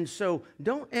 And so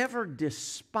don't ever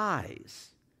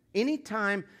despise.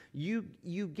 Anytime you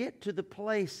get to the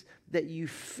place that you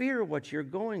fear what you're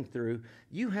going through,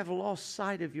 you have lost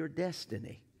sight of your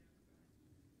destiny.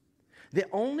 The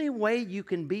only way you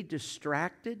can be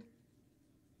distracted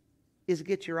is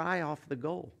get your eye off the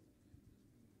goal.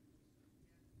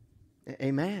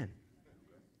 Amen.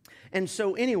 And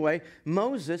so anyway,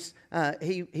 Moses,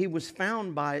 he was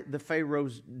found by the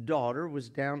Pharaoh's daughter, was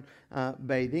down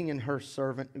bathing, and her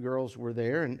servant girls were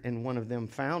there, and one of them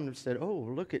found him and said, oh,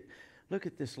 look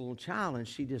at this little child. And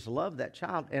she just loved that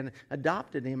child and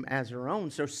adopted him as her own.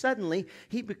 So suddenly,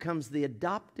 he becomes the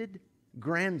adopted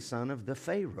grandson of the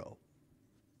Pharaoh.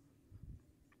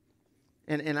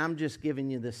 And I'm just giving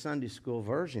you the Sunday school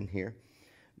version here.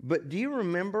 But do you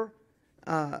remember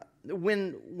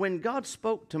when God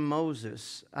spoke to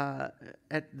Moses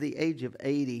at the age of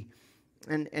 80,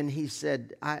 and he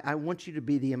said, I want you to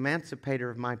be the emancipator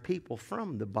of my people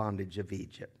from the bondage of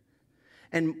Egypt.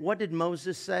 And what did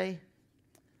Moses say?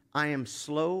 I am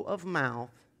slow of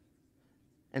mouth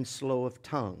and slow of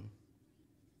tongue.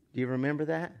 Do you remember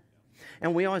that?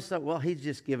 And we always thought, well, he's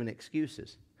just giving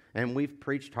excuses. And we've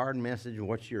preached hard message.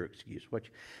 What's your excuse?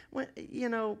 Well, you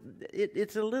know,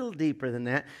 it's a little deeper than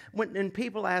that. And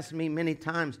people ask me many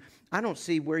times, I don't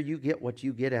see where you get what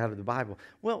you get out of the Bible.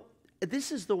 Well,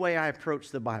 this is the way I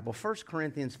approach the Bible. 1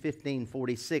 Corinthians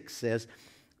 15:46 says,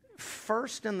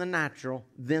 first in the natural,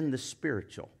 then the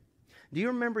spiritual. Do you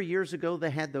remember years ago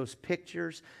they had those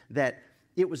pictures that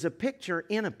it was a picture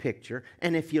in a picture,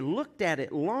 and if you looked at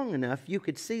it long enough, you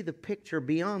could see the picture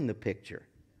beyond the picture.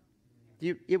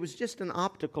 It was just an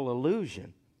optical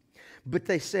illusion. But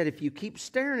they said if you keep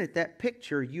staring at that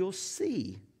picture, you'll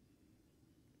see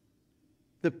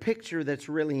the picture that's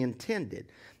really intended.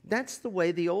 That's the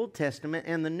way the Old Testament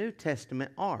and the New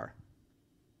Testament are.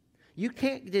 You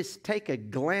can't just take a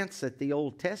glance at the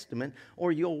Old Testament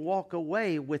or you'll walk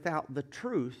away without the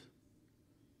truth.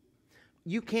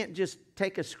 You can't just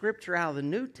take a scripture out of the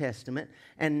New Testament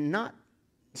and not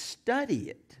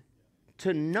study it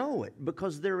to know it,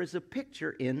 because there is a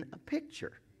picture in a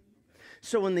picture.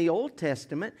 So in the Old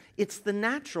Testament, it's the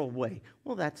natural way.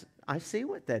 Well, I see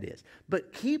what that is.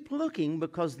 But keep looking,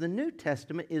 because the New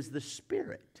Testament is the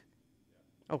Spirit.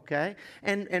 Okay?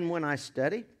 And when I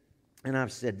study, and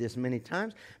I've said this many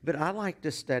times, but I like to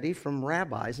study from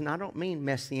rabbis, and I don't mean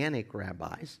messianic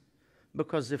rabbis,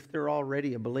 because if they're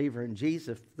already a believer in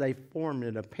Jesus, they formed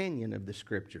an opinion of the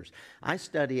Scriptures. I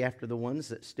study after the ones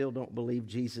that still don't believe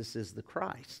Jesus is the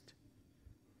Christ,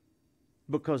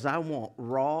 because I want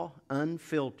raw,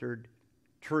 unfiltered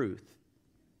truth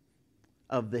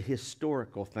of the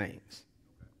historical things.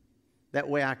 That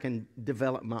way I can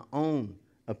develop my own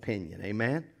opinion.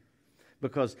 Amen?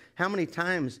 Because how many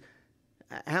times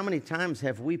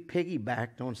have we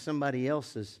piggybacked on somebody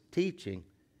else's teaching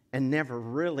and never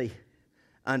really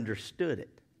understood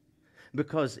it?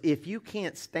 Because if you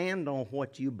can't stand on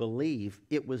what you believe,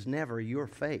 it was never your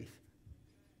faith.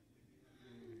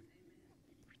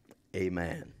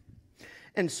 Amen.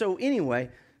 And so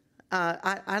anyway,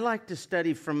 I like to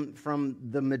study from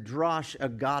the Midrash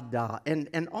Agadah,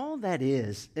 and all that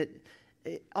is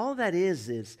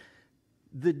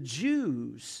the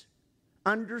Jews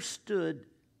understood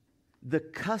the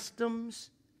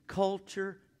customs,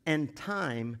 culture, and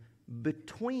time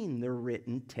between the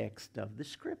written text of the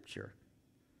Scripture.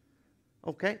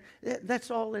 Okay? That's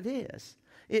all it is.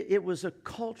 It was a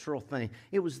cultural thing.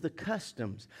 It was the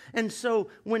customs. And so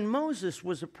when Moses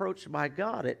was approached by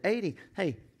God at 80,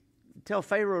 hey, tell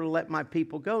Pharaoh to let my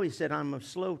people go. He said, I'm of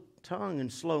slow tongue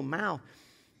and slow mouth.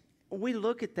 We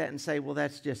look at that and say, well,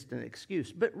 that's just an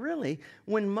excuse. But really,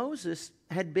 when Moses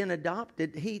had been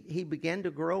adopted, he began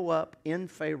to grow up in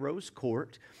Pharaoh's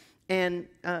court. And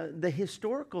the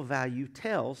historical value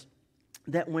tells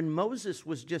that when Moses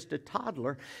was just a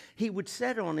toddler, he would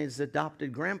sit on his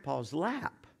adopted grandpa's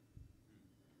lap,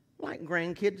 like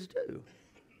grandkids do.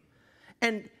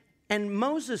 And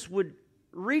Moses would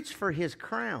reach for his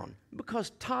crown,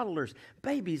 because toddlers,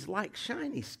 babies, like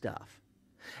shiny stuff.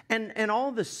 And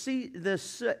all the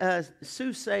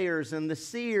soothsayers and the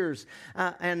seers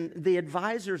and the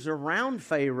advisors around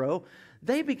Pharaoh,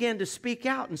 they began to speak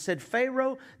out and said,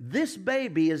 Pharaoh, this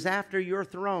baby is after your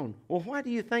throne. Well, why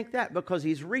do you think that? Because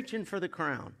he's reaching for the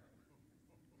crown.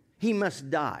 He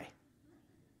must die.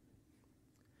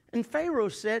 And Pharaoh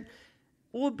said,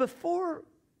 well, before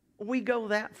we go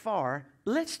that far,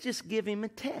 let's just give him a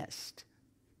test.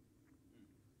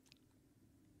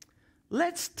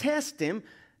 Let's test him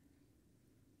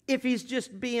if he's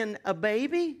just being a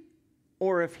baby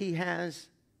or if he has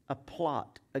a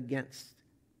plot against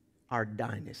our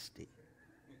dynasty.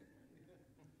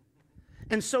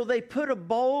 And so they put a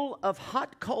bowl of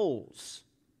hot coals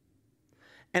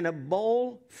and a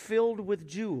bowl filled with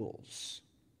jewels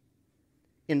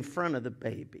in front of the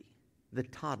baby, the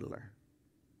toddler,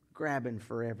 grabbing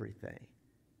for everything.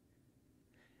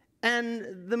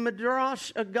 And the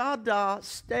Midrash Agadah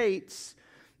states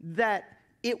that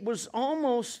it was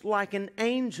almost like an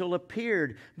angel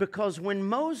appeared, because when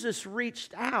Moses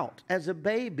reached out as a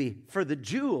baby for the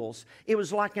jewels, it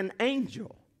was like an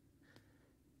angel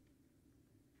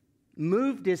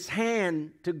moved his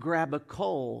hand to grab a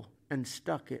coal and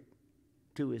stuck it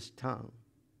to his tongue.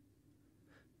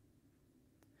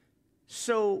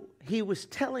 So he was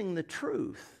telling the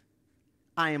truth.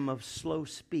 I am of slow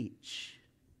speech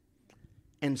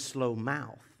and slow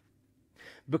mouth.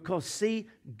 Because, see,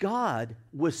 God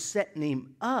was setting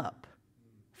him up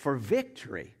for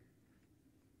victory.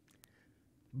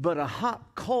 But a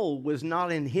hot coal was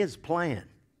not in his plan.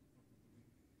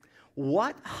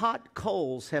 What hot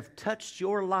coals have touched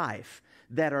your life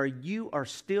that you are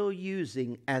still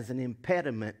using as an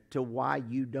impediment to why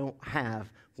you don't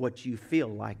have what you feel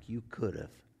like you could have?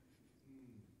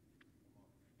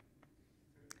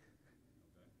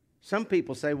 Some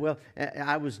people say, well,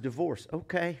 I was divorced.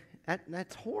 Okay,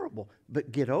 that's horrible,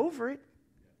 but get over it.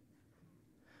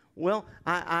 Well,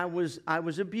 I was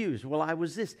abused. Well, I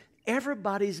was this.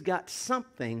 Everybody's got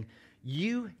something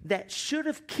that should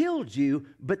have killed you,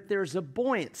 but there's a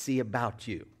buoyancy about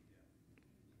you.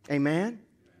 Amen?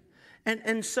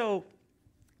 And so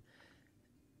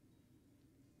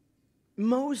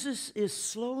Moses is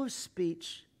slow of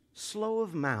speech, slow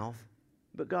of mouth,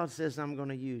 but God says, I'm going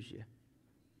to use you.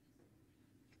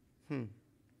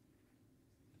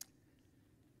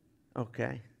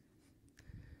 Okay.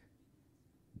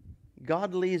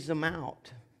 God leads them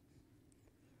out.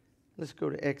 Let's go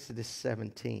to Exodus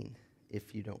 17,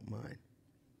 if you don't mind.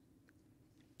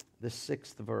 The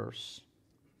 6th verse.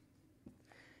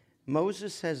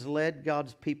 Moses has led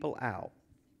God's people out.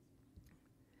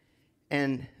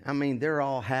 And, I mean, they're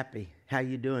all happy. How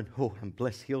you doing? Oh, I'm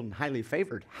blessed, healed, and highly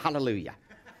favored. Hallelujah.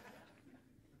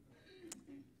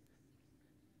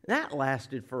 That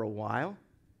lasted for a while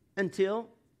until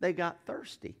they got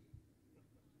thirsty.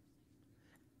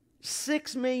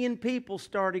 6 million people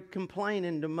started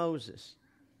complaining to Moses.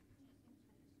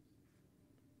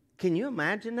 Can you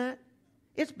imagine that?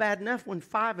 It's bad enough when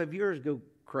 5 of yours go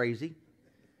crazy.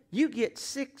 You get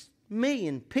 6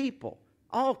 million people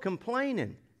all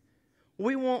complaining.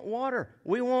 We want water.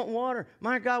 We want water.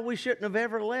 My God, we shouldn't have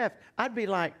ever left. I'd be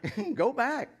like, go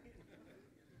back.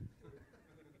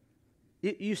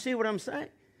 You see what I'm saying?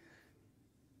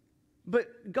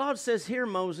 But God says, here,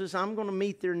 Moses, I'm going to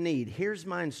meet their need. Here's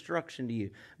my instruction to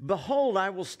you. Behold, I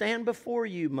will stand before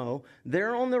you, Mo,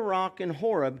 there on the rock in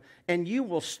Horeb, and you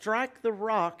will strike the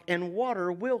rock, and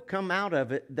water will come out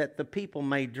of it, that the people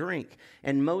may drink.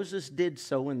 And Moses did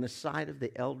so in the sight of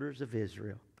the elders of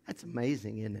Israel. That's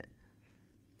amazing, isn't it?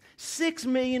 6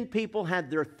 million people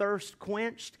had their thirst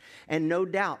quenched, and no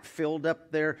doubt filled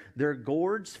up their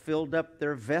gourds, filled up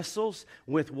their vessels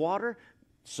with water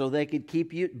so they could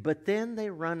keep you. But then they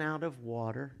run out of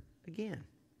water again.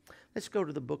 Let's go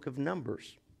to the book of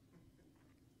Numbers.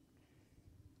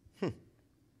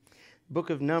 Book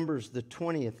of Numbers, the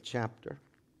 20th chapter,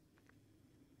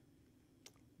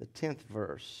 the 10th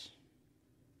verse.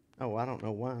 Oh, I don't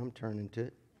know why I'm turning to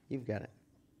it. You've got it.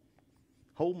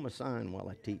 Hold my sign while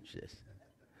I teach this.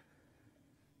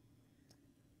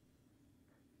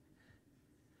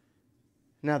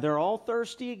 Now, they're all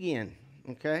thirsty again,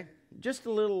 okay? Just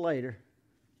a little later.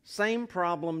 Same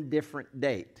problem, different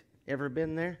date. Ever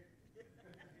been there?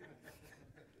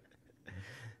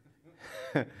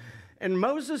 And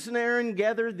Moses and Aaron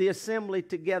gathered the assembly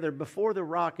together before the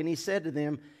rock, and he said to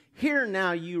them, hear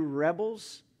now, you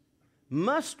rebels,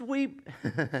 must we...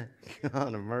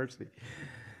 God of mercy.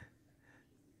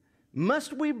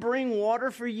 Must we bring water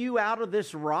for you out of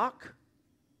this rock?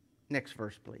 Next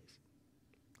verse, please.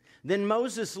 Then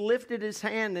Moses lifted his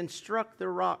hand and struck the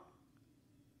rock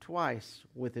twice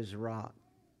with his rod,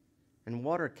 and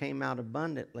water came out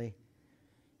abundantly,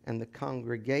 and the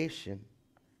congregation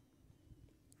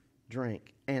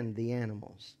drank, and the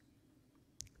animals.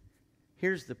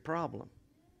 Here's the problem.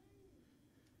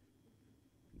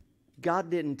 God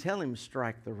didn't tell him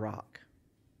strike the rock.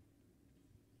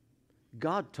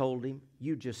 God told him,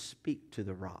 you just speak to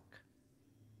the rock.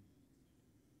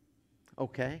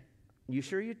 Okay? You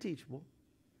sure you're teachable?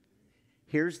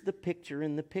 Here's the picture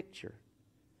in the picture.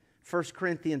 1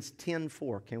 Corinthians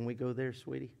 10:4. Can we go there,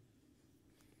 sweetie?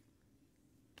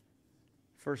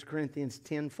 1 Corinthians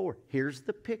 10:4. Here's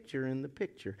the picture in the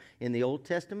picture. In the Old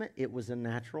Testament, it was a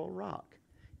natural rock.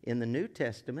 In the New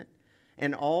Testament,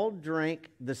 and all drank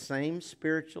the same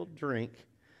spiritual drink,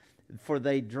 for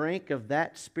they drank of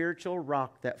that spiritual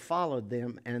rock that followed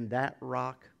them, and that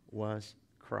rock was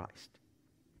Christ.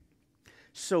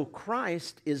 So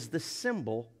Christ is the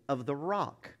symbol of the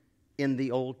rock in the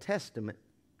Old Testament,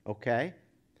 okay?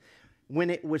 when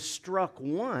it was struck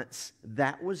once,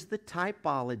 that was the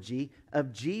typology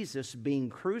of Jesus being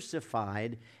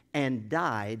crucified and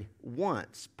died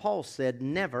once. Paul said,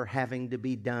 never having to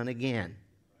be done again.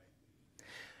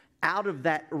 Out of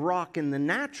that rock in the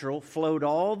natural flowed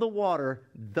all the water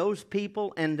those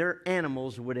people and their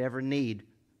animals would ever need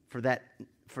for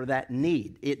that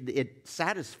need. It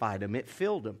satisfied them. It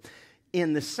filled them.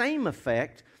 In the same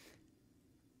effect,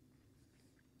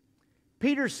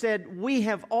 Peter said, we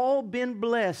have all been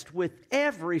blessed with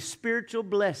every spiritual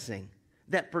blessing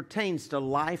that pertains to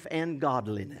life and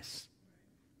godliness.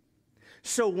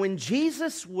 So when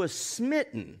Jesus was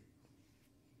smitten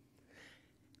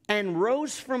and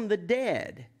rose from the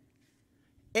dead,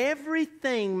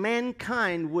 everything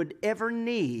mankind would ever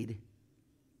need,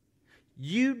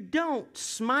 you don't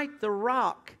smite the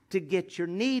rock to get your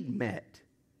need met.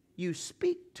 You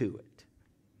speak to it.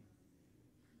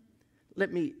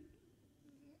 Let me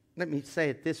say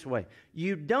it this way.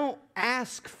 You don't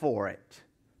ask for it.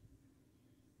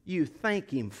 You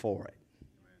thank Him for it.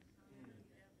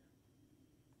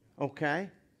 Okay?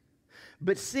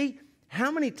 But see,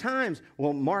 how many times,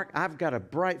 well, Mark, I've got a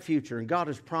bright future, and God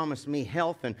has promised me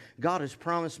health, and God has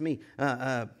promised me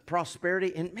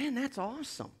prosperity, and man, that's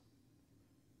awesome.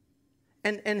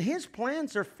 And His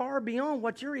plans are far beyond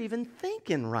what you're even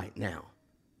thinking right now.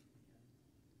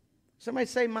 Somebody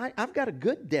say, I've got a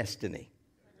good destiny.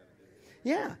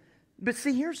 Yeah, but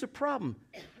see, here's the problem.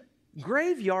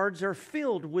 Graveyards are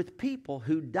filled with people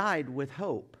who died with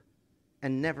hope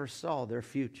and never saw their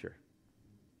future.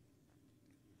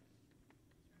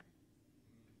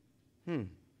 Well,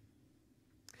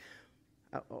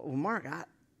 Mark,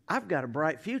 I've got a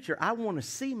bright future. I want to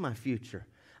see my future.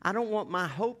 I don't want my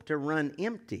hope to run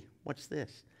empty. Watch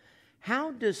this.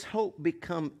 How does hope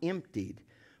become emptied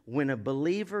when a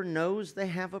believer knows they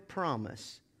have a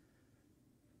promise,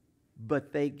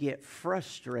 but they get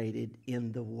frustrated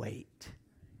in the wait?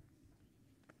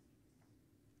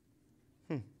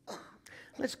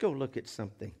 Let's go look at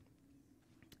something.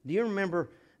 Do you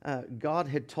remember God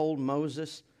had told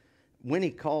Moses when He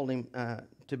called him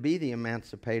to be the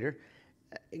emancipator?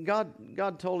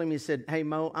 God told him, He said, hey,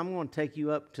 Mo, I'm going to take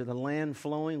you up to the land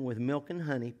flowing with milk and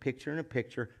honey, picture in a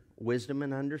picture, wisdom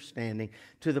and understanding,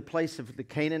 to the place of the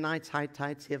Canaanites,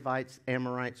 Hittites, Hivites,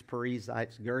 Amorites,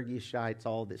 Perizzites, Girgashites,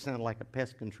 all that sounded like a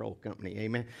pest control company,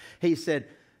 amen? He said,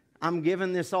 I'm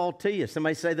giving this all to you.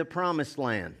 Somebody say the promised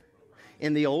land.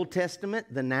 In the Old Testament,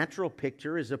 the natural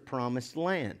picture is a promised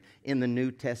land. In the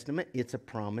New Testament, it's a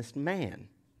promised man.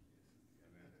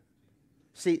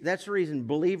 See, that's the reason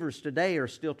believers today are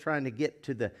still trying to get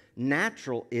to the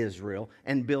natural Israel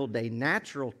and build a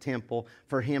natural temple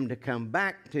for Him to come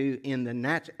back to in the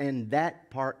natural. And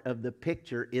that part of the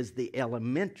picture is the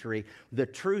elementary. The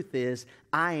truth is,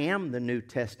 I am the New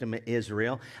Testament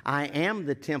Israel. I am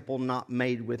the temple not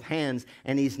made with hands.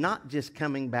 And He's not just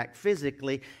coming back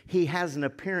physically. He has an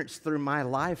appearance through my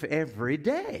life every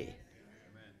day.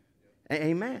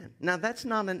 Amen. Now, that's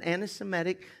not an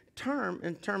anti-Semitic term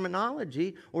and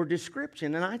terminology or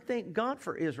description, and I thank God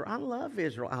for Israel. I love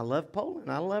Israel. I love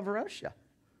Poland. I love Russia.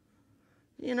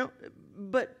 You know,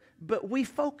 but we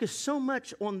focus so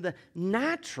much on the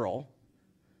natural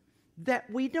that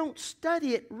we don't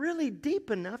study it really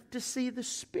deep enough to see the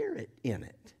Spirit in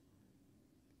it.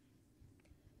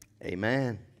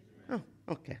 Amen. Oh,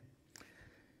 okay.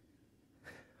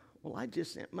 Well, I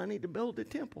just sent money to build a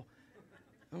temple.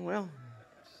 Well,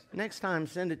 next time,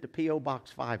 send it to P.O.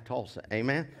 Box 5, Tulsa.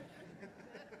 Amen?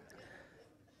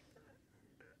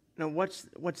 Now, what's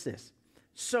this?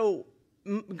 So,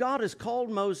 God has called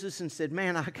Moses and said,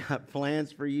 man, I got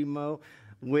plans for you, Mo.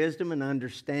 Wisdom and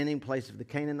understanding, place of the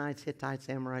Canaanites, Hittites,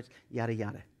 Amorites, yada,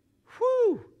 yada.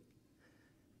 Whew!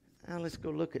 Now, let's go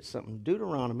look at something.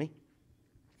 Deuteronomy.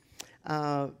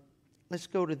 Let's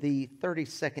go to the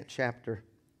 32nd chapter.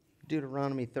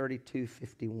 Deuteronomy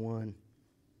 32:51.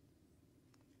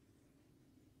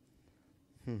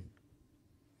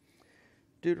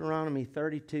 Deuteronomy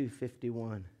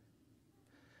 32:51.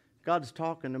 God's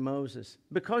talking to Moses.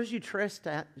 Because you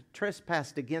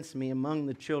trespassed against me among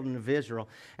the children of Israel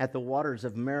at the waters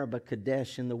of Meribah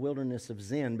Kadesh in the wilderness of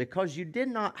Zin, because you did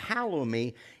not hallow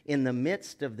me in the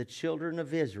midst of the children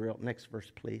of Israel. Next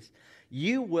verse, please.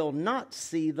 You will not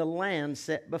see the land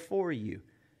set before you.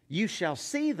 You shall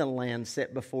see the land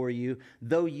set before you,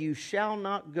 though you shall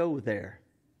not go there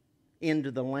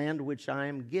into the land which I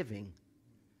am giving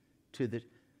to the...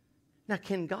 Now,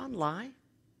 can God lie?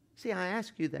 See, I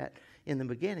asked you that in the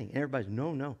beginning. And everybody's,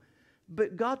 no.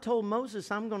 But God told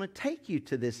Moses, I'm going to take you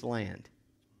to this land.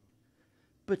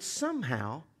 But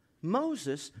somehow,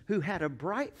 Moses, who had a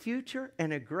bright future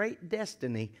and a great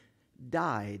destiny,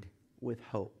 died with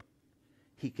hope.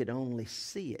 He could only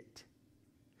see it.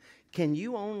 Can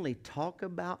you only talk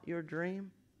about your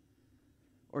dream?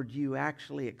 Or do you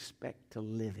actually expect to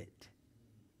live it?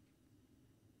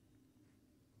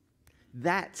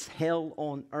 That's hell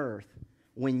on earth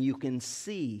when you can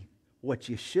see what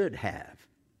you should have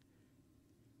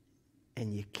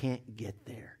and you can't get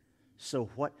there. So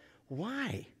what?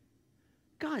 Why?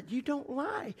 God, you don't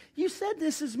lie. You said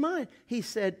this is mine. He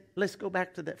said, let's go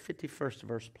back to that 51st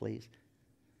verse, please.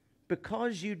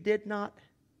 Because you did not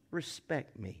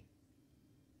respect me,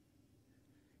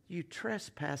 you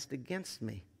trespassed against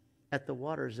me at the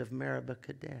waters of Meribah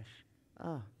Kadesh.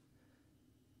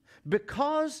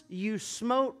 Because you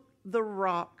smote the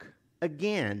rock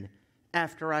again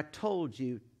after I told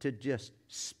you to just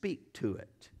speak to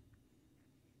it.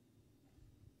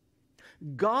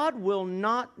 God will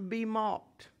not be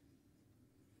mocked.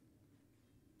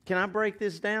 Can I break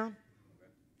this down?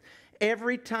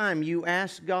 Every time you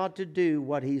ask God to do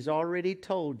what He's already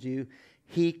told you,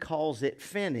 He calls it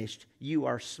finished. You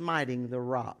are smiting the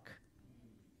rock.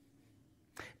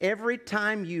 Every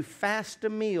time you fast a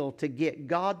meal to get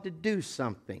God to do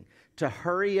something, to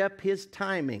hurry up His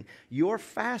timing, your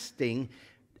fasting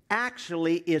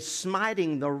actually is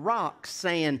smiting the rock,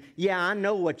 saying, yeah, I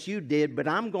know what you did, but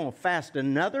I'm going to fast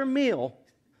another meal,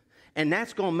 and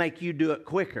that's going to make you do it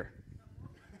quicker.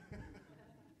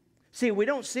 See, we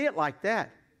don't see it like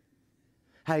that.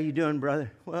 How you doing,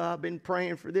 brother? Well, I've been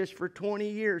praying for this for 20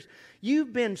 years.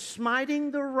 You've been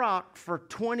smiting the rock for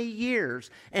 20 years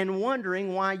and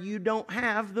wondering why you don't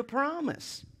have the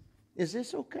promise. Is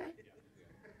this okay?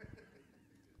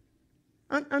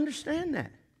 Understand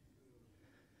that.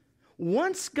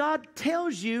 Once God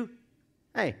tells you,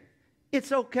 hey,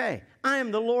 it's okay. I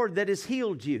am the Lord that has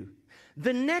healed you.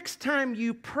 The next time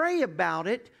you pray about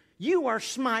it, you are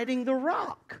smiting the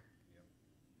rock.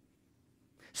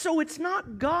 So it's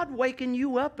not God waking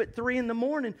you up at 3 in the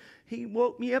morning. He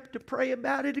woke me up to pray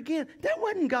about it again. That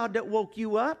wasn't God that woke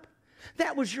you up.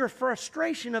 That was your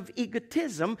frustration of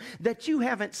egotism that you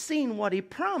haven't seen what He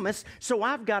promised, so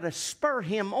I've got to spur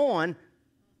Him on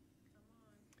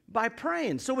by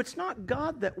praying. So it's not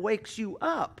God that wakes you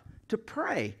up to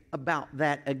pray about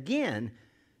that again.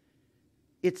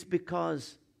 It's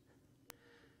because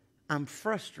I'm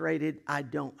frustrated I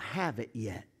don't have it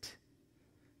yet.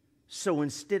 So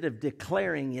instead of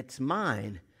declaring it's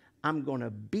mine, I'm going to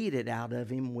beat it out of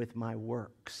him with my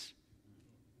works.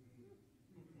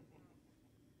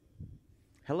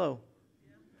 Hello?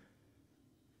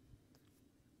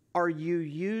 Are you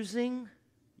using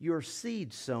your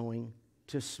seed sowing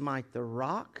to smite the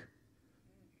rock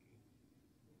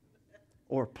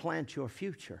or plant your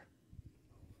future?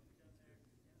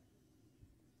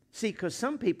 See, because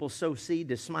some people sow seed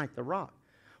to smite the rock.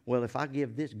 Well, if I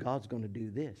give this, God's going to do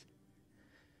this.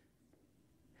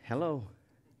 Hello?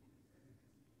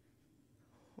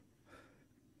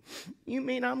 You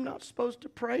mean I'm not supposed to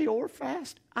pray or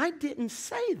fast? I didn't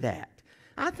say that.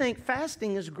 I think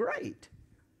fasting is great.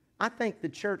 I think the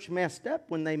church messed up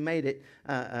when they made it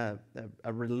a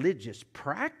religious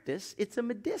practice. It's a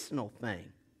medicinal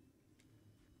thing.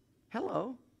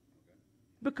 Hello?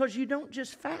 Because you don't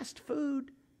just fast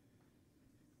food.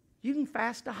 You can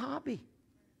fast a hobby.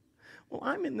 Well,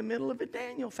 I'm in the middle of a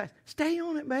Daniel fast. Stay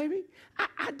on it, baby.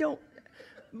 I don't.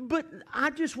 But I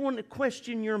just want to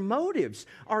question your motives.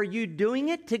 Are you doing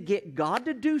it to get God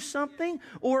to do something?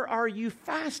 Or are you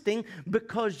fasting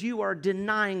because you are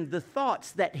denying the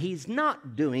thoughts that He's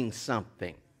not doing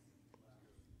something?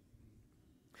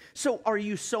 So are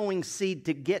you sowing seed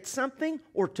to get something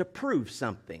or to prove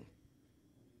something?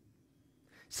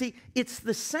 See, it's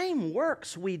the same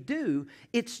works we do.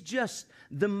 It's just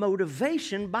the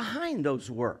motivation behind those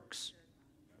works.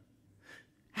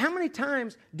 How many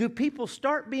times do people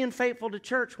start being faithful to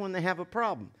church when they have a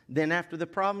problem? Then after the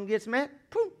problem gets met,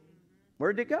 poof,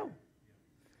 where'd it go?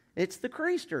 It's the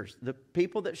creasters, the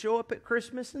people that show up at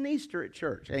Christmas and Easter at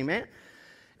church. Amen?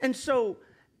 And so,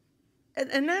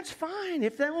 and that's fine.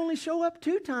 If they only show up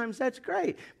 2 times, that's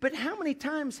great. But how many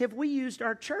times have we used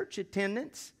our church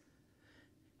attendance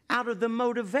out of the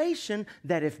motivation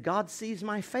that if God sees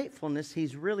my faithfulness,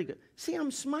 He's really good? See,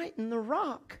 I'm smiting the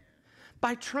rock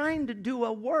by trying to do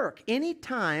a work.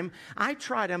 Anytime I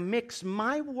try to mix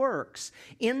my works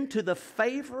into the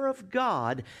favor of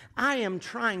God, I am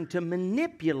trying to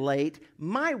manipulate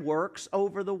my works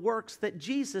over the works that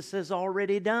Jesus has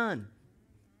already done.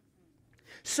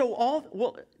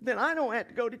 So then I don't have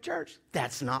to go to church.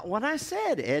 That's not what I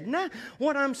said, Edna.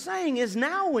 What I'm saying is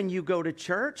now when you go to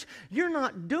church, you're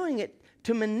not doing it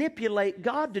to manipulate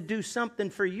God to do something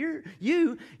for you.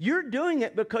 You're doing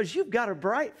it because you've got a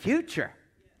bright future.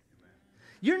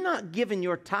 You're not giving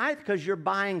your tithe because you're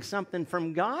buying something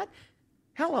from God.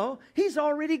 Hello, He's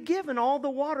already given all the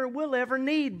water we'll ever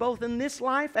need, both in this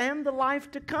life and the life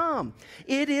to come.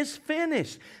 It is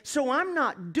finished. So I'm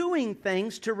not doing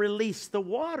things to release the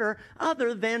water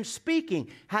other than speaking.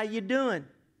 How you doing?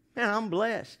 Man, I'm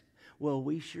blessed. Well,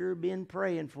 we sure been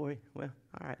praying for you. Well,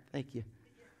 all right, thank you.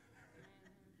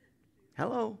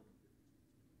 Hello.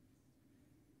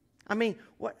 I mean,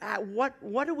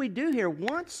 what do we do here?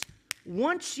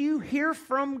 Once you hear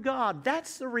from God,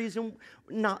 that's the reason,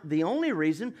 not the only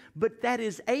reason, but that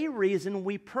is a reason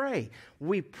we pray.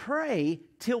 We pray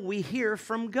till we hear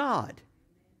from God.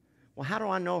 Well, how do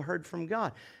I know I heard from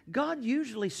God? God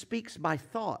usually speaks by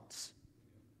thoughts.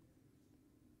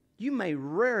 You may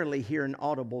rarely hear an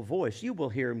audible voice. You will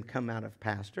hear him come out of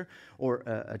pastor or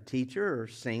a teacher or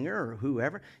singer or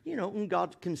whoever. You know, and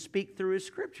God can speak through His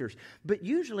Scriptures. But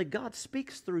usually God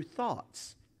speaks through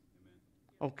thoughts.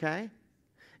 Okay?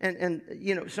 And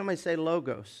you know, somebody say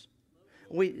logos.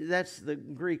 That's the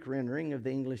Greek rendering of the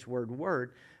English word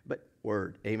word. But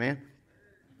word, amen?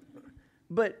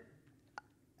 But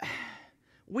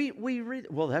we read,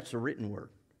 well, that's a written word.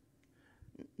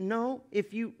 No,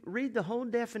 if you read the whole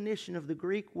definition of the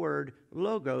Greek word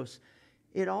logos,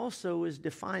 it also is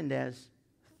defined as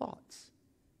thoughts.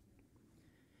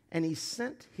 And He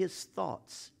sent His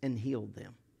thoughts and healed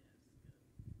them.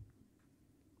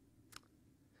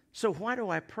 So why do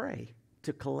I pray?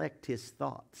 To collect His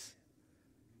thoughts.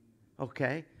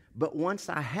 Okay? But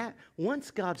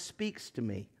once God speaks to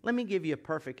me, let me give you a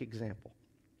perfect example.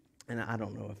 And I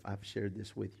don't know if I've shared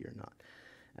this with you or not.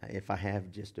 If I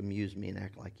have, just amuse me and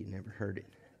act like you never heard it.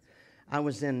 I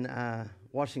was in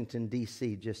Washington,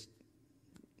 D.C. just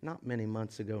not many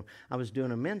months ago. I was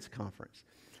doing a men's conference.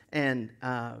 And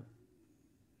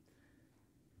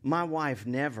my wife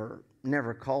never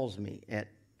calls me at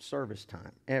service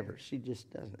time, ever. She just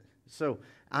doesn't. So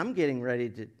I'm getting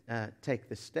ready to take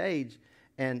the stage,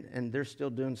 and they're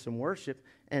still doing some worship.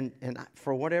 And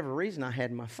for whatever reason, I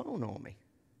had my phone on me.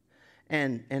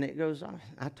 And it goes off.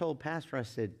 I told Pastor, I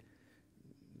said,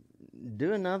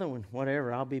 do another one,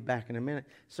 whatever. I'll be back in a minute.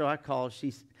 So I called.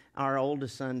 Our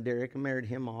oldest son, Derek. I married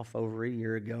him off over a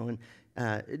year ago.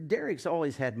 And Derek's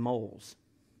always had moles.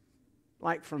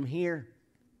 Like from here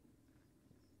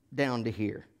down to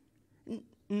here.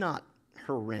 Not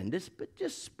horrendous, but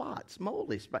just spots,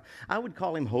 moldy spots. I would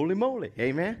call him Holy Moly.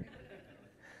 Amen?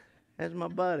 That's my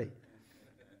buddy.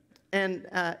 And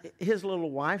his little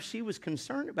wife, she was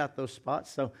concerned about those spots.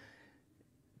 So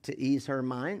to ease her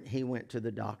mind, he went to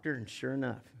the doctor, and sure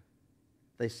enough,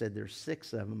 they said there's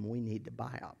 6 of them. We need to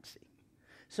biopsy.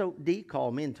 So Dee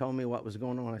called me and told me what was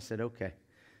going on. I said, okay,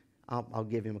 I'll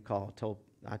give him a call.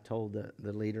 I told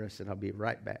the leader, I said, I'll be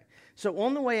right back. So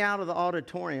on the way out of the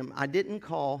auditorium, I didn't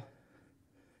call.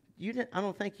 I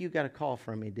don't think you got a call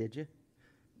from me, did you?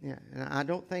 Yeah, and I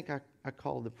don't think I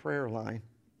called the prayer line.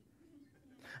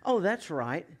 Oh, that's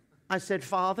right. I said,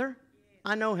 Father,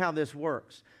 I know how this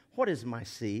works. What is my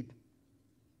seed?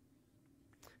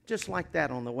 Just like that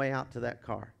on the way out to that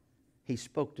car, He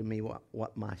spoke to me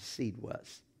what my seed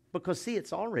was. Because, see,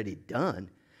 it's already done.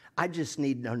 I just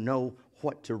need to know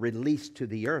what to release to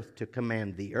the earth to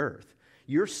command the earth.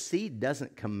 Your seed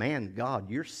doesn't command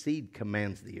God. Your seed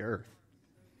commands the earth.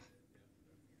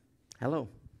 Hello.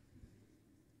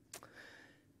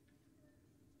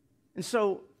 And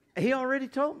so He already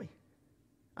told me.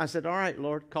 I said, all right,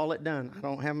 Lord, call it done. I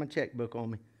don't have my checkbook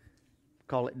on me.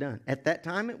 Call it done. At that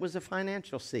time, it was a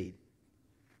financial seed.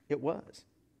 It was.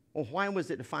 Well, why was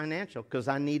it a financial? Because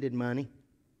I needed money.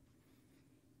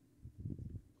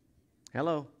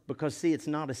 Hello? Because, see, it's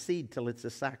not a seed till it's a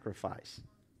sacrifice.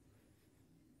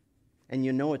 And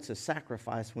you know it's a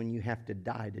sacrifice when you have to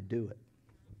die to do it.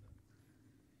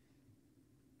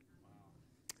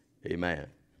 Amen.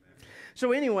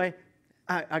 So anyway,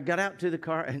 I got out to the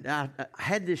car, and I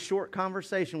had this short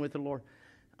conversation with the Lord.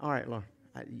 All right, Lord,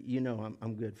 you know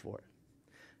I'm good for it.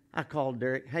 I called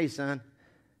Derek. Hey, son.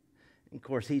 Of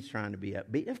course, he's trying to be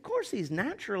upbeat. Of course, he's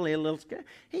naturally a little scared.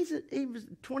 He was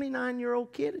a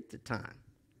 29-year-old kid at the time.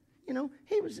 You know,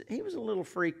 he was a little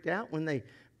freaked out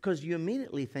because you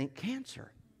immediately think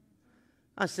cancer.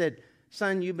 I said,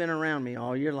 son, you've been around me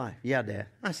all your life. Yeah, Dad.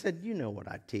 I said, you know what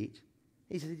I teach.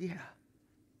 He said, yeah.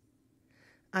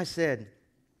 I said,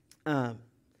 I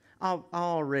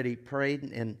already prayed,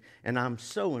 and I'm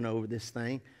sowing over this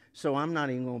thing, so I'm not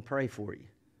even going to pray for you.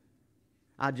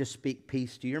 I just speak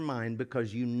peace to your mind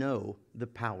because you know the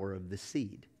power of the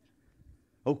seed.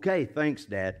 Okay, thanks,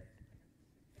 Dad.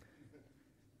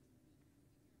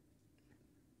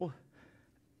 Well,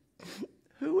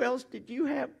 who else did you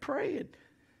have praying?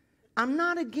 I'm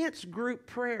not against group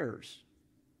prayers.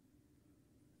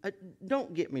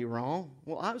 Don't get me wrong.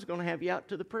 Well, I was going to have you out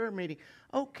to the prayer meeting.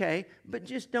 Okay, but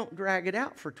just don't drag it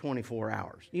out for 24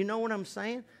 hours. You know what I'm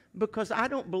saying? Because I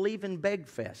don't believe in beg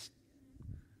fest.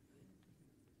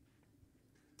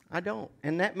 I don't.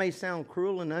 And that may sound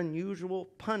cruel and unusual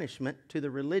punishment to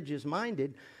the religious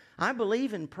minded. I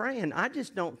believe in praying. I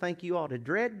just don't think you ought to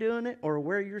dread doing it or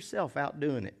wear yourself out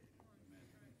doing it.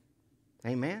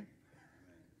 Amen?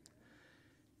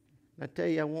 I tell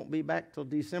you, I won't be back till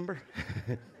December.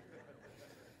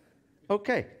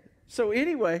 Okay. So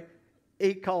anyway,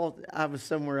 he called. I was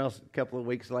somewhere else a couple of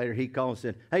weeks later. He called and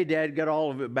said, "Hey, Dad, got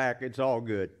all of it back. It's all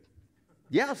good."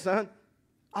 "Yeah, son."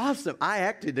 Awesome. I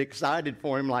acted excited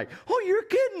for him like, "Oh, you're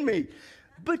kidding me."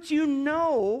 But you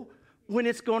know when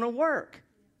it's going to work.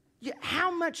 How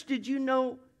much did you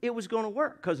know it was going to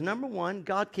work? Because number one,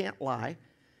 God can't lie.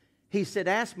 He said,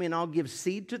 "Ask me and I'll give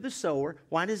seed to the sower."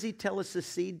 Why does he tell us the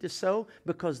seed to sow?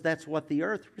 Because that's what the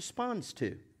earth responds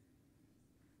to.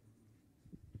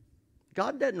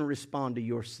 God doesn't respond to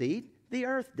your seed. The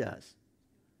earth does.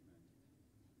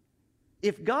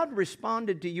 If God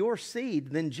responded to your seed,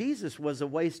 then Jesus was a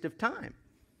waste of time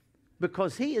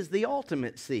because he is the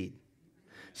ultimate seed.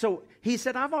 So he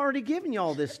said, "I've already given you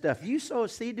all this stuff. You sow a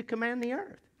seed to command the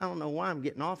earth." I don't know why I'm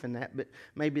getting off in that, but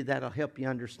maybe that'll help you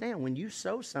understand. When you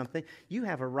sow something, you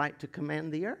have a right to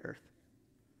command the earth.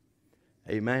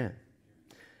 Amen.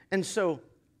 And so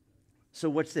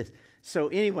what's this? So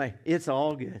anyway, it's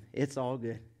all good. It's all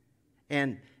good.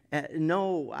 And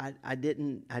no, I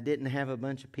didn't have a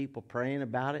bunch of people praying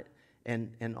about it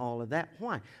and all of that.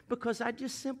 Why? Because I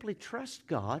just simply trust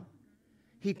God.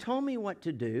 He told me what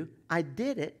to do. I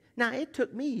did it. Now, it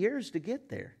took me years to get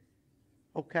there.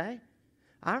 Okay?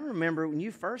 I remember when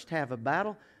you first have a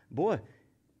battle, boy,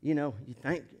 you know, you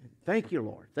thank you,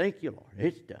 Lord. Thank you, Lord.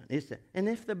 It's done. It's done. And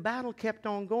if the battle kept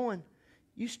on going,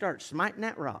 you start smiting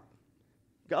that rock.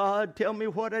 "God, tell me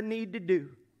what I need to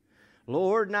do.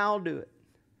 Lord, and I'll do it."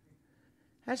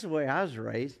 That's the way I was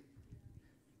raised.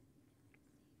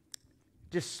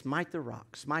 Just smite the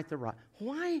rock, smite the rock.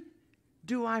 Why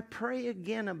do I pray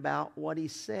again about what he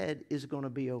said is going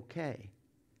to be okay?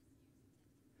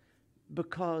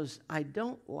 Because I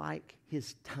don't like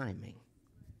his timing.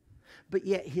 But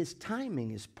yet his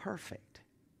timing is perfect.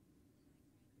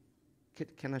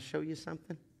 Can I show you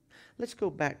something? Let's go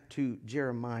back to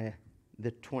Jeremiah,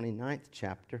 the 29th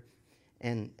chapter,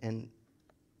 and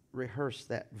rehearse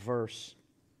that verse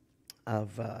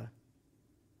of the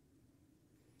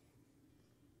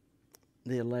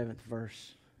 11th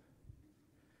verse.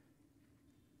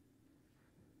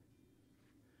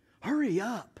 Hurry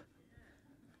up.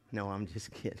 No, I'm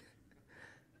just kidding.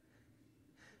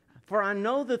 "For I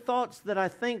know the thoughts that I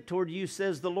think toward you,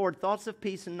 says the Lord, thoughts of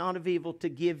peace and not of evil, to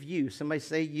give you." Somebody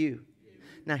say "you."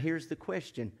 Now here's the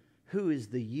question. Who is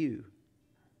the "you"?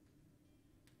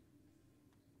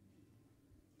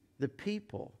 The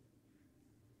people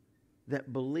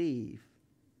that believe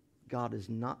God is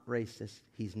not racist,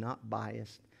 he's not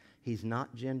biased, he's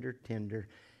not gender tender.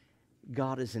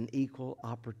 God is an equal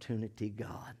opportunity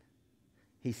God.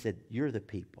 He said, "You're the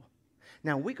people."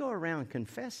 Now, we go around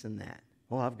confessing that.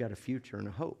 "Oh, I've got a future and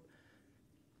a hope."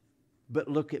 But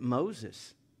look at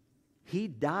Moses. He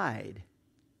died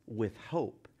with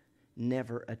hope,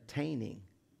 never attaining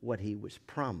what he was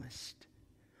promised.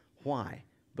 Why?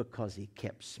 Because he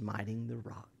kept smiting the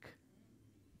rock.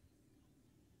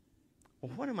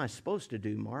 Well, what am I supposed to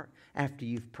do, Mark, after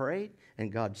you've prayed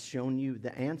and God's shown you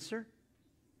the answer?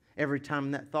 Every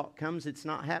time that thought comes, it's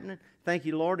not happening. "Thank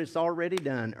you, Lord, it's already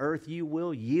done. Earth, you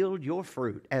will yield your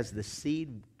fruit as the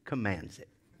seed commands it."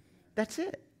 That's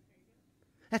it.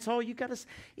 That's all you got to say.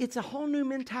 It's a whole new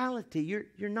mentality.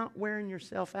 You're not wearing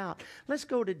yourself out. Let's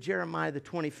go to Jeremiah, the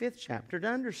 25th chapter. To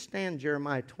understand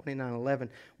Jeremiah 29:11,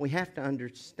 we have to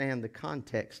understand the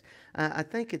context. I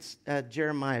think it's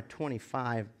Jeremiah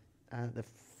 25, the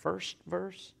first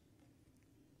verse.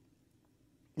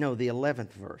 No, the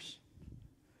 11th verse.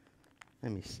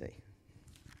 Let me see.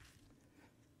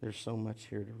 There's so much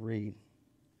here to read.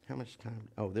 How much time?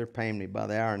 Oh, they're paying me by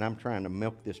the hour, and I'm trying to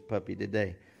milk this puppy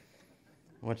today.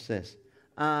 What's this?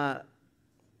 Yeah,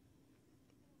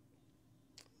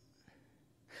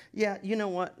 you know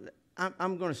what?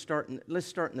 I'm going to start. Let's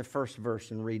start in the first verse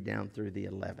and read down through the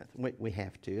 11th. We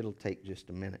have to. It'll take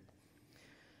just a minute.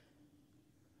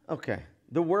 Okay.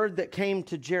 "The word that came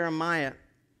to Jeremiah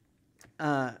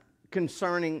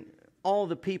concerning all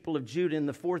the people of Judah in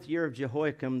the 4th year of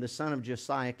Jehoiakim, the son of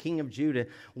Josiah, king of Judah,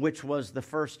 which was the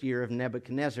 1st year of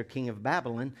Nebuchadnezzar, king of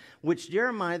Babylon, which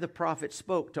Jeremiah the prophet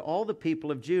spoke to all the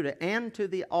people of Judah and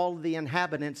to all the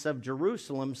inhabitants of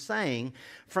Jerusalem, saying,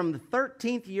 from the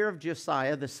 13th year of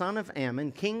Josiah, the son of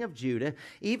Ammon, king of Judah,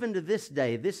 even to this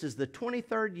day, this is the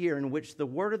 23rd year in which the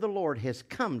word of the Lord has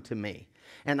come to me.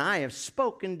 And I have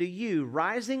spoken to you,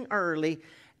 rising early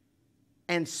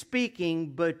and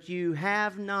speaking, but you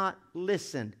have not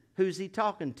listened. Who's he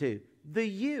talking to? The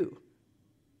you.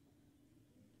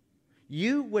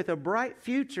 You with a bright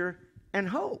future and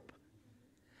hope.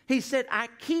 He said, I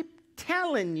keep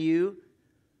telling you,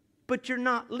 but you're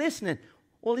not listening.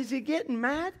 Well, is he getting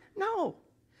mad? No.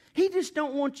 He just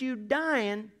don't want you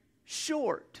dying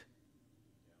short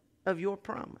of your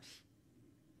promise.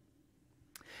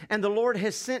 And the Lord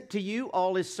has sent to you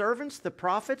all his servants, the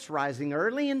prophets, rising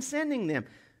early and sending them.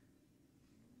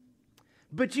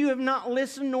 But you have not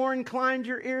listened nor inclined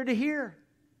your ear to hear.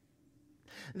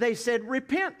 They said,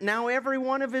 repent now every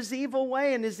one of his evil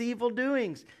way and his evil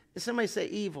doings. Somebody say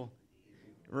evil.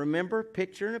 Remember,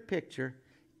 picture in a picture,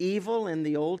 evil in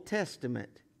the Old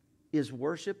Testament is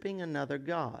worshiping another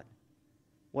god.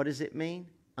 What does it mean?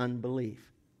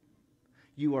 Unbelief.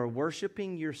 You are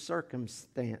worshiping your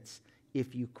circumstance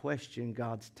if you question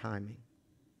God's timing.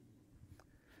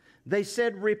 They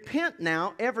said, repent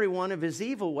now, every one of his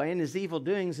evil way and his evil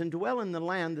doings, and dwell in the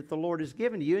land that the Lord has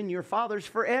given to you and your fathers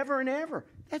forever and ever.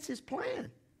 That's his plan.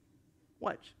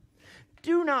 Watch.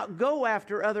 Do not go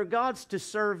after other gods to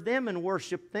serve them and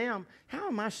worship them. How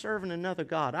am I serving another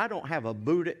god? I don't have a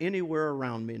Buddha anywhere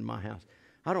around me in my house.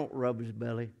 I don't rub his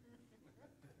belly.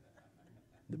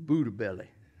 The Buddha belly.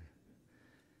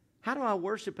 How do I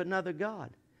worship another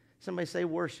god? Somebody say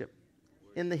worship.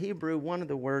 In the Hebrew, one of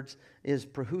the words is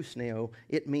prahusneo.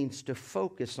 It means to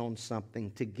focus on something,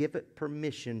 to give it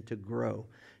permission to grow.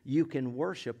 You can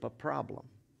worship a problem.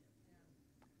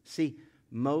 See,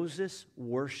 Moses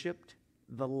worshiped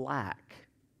the lack,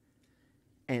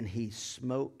 and he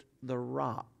smote the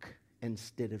rock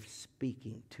instead of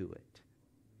speaking to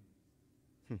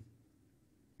it.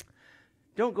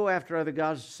 Don't go after other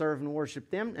gods to serve and worship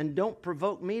them, and don't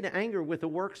provoke me to anger with the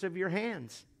works of your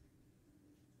hands.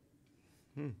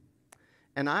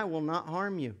 And I will not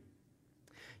harm you.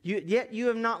 Yet you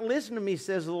have not listened to me,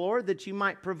 says the Lord, that you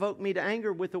might provoke me to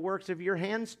anger with the works of your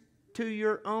hands to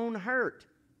your own hurt.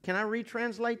 Can I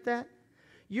retranslate that?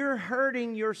 You're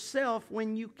hurting yourself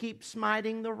when you keep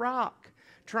smiting the rock,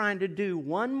 trying to do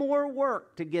one more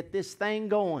work to get this thing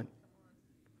going.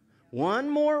 One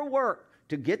more work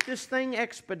to get this thing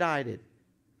expedited.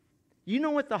 You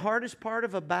know what the hardest part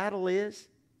of a battle is?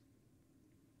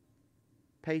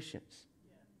 Patience.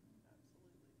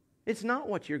 It's not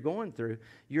what you're going through.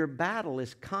 Your battle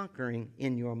is conquering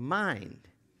in your mind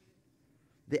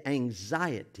the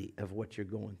anxiety of what you're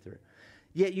going through.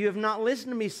 Yet you have not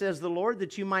listened to me, says the Lord,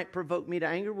 that you might provoke me to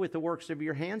anger with the works of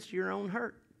your hands to your own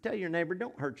hurt. Tell your neighbor,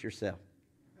 don't hurt yourself.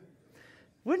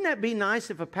 Wouldn't that be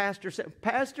nice if a pastor said,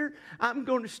 Pastor, I'm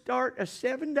going to start a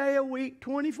 7-day-a-week,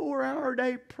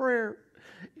 24-hour-a-day prayer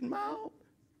in my home.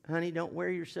 Honey, don't wear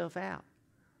yourself out.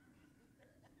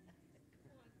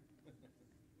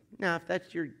 Now, if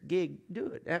that's your gig, do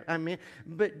it. I mean,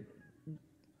 but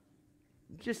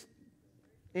just,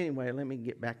 anyway, let me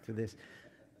get back to this.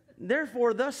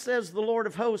 Therefore, thus says the Lord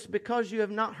of hosts, because you have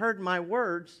not heard my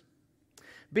words,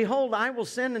 behold, I will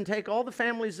send and take all the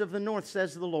families of the north,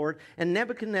 says the Lord, and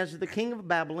Nebuchadnezzar, the king of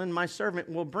Babylon, my servant,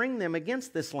 will bring them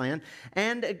against this land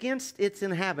and against its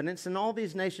inhabitants and all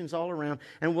these nations all around,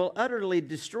 and will utterly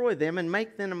destroy them and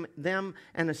make them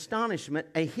an astonishment,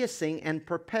 a hissing, and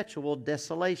perpetual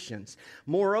desolations.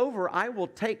 Moreover, I will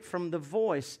take from them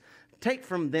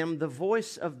the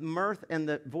voice of mirth and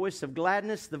the voice of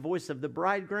gladness, the voice of the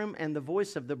bridegroom and the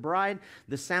voice of the bride,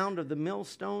 the sound of the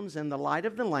millstones and the light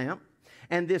of the lamp.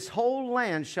 And this whole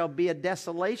land shall be a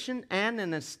desolation and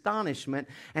an astonishment,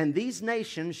 and these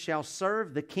nations shall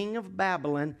serve the king of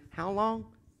Babylon. How long?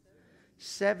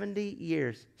 70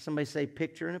 years. Somebody say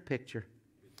picture in a picture.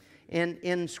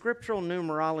 In scriptural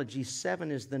numerology,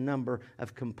 7 is the number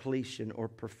of completion or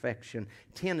perfection.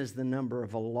 10 is the number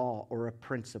of a law or a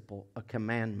principle, a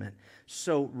commandment.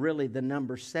 So really the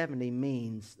number 70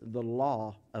 means the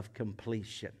law of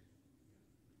completion.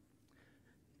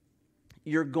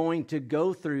 You're going to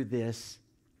go through this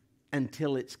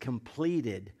until it's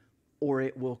completed, or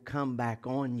it will come back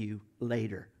on you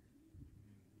later.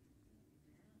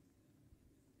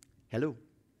 Hello?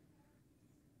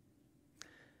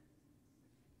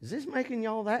 Is this making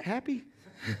y'all that happy?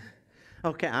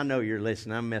 Okay, I know you're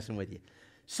listening. I'm messing with you.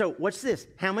 So what's this?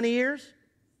 How many years?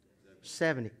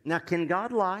 70. Now, can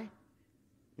God lie?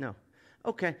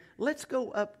 Okay, let's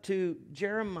go up to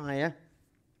Jeremiah.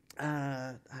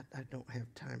 I don't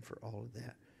have time for all of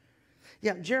that.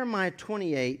 Yeah, Jeremiah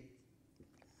 28.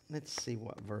 Let's see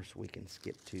what verse we can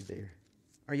skip to there.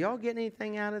 Are y'all getting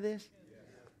anything out of this?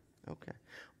 Okay.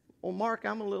 Well, Mark,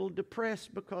 I'm a little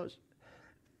depressed because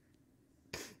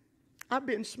I've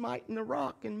been smiting the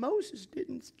rock and Moses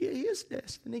didn't get his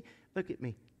destiny. Look at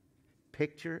me.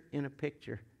 Picture in a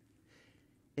picture.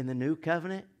 In the new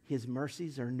covenant, his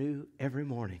mercies are new every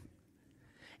morning.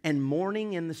 And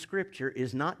morning in the scripture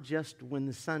is not just when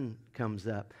the sun comes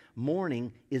up.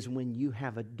 Morning is when you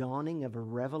have a dawning of a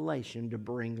revelation to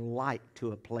bring light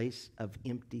to a place of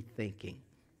empty thinking.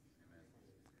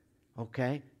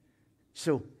 Okay?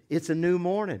 So it's a new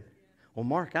morning. Well,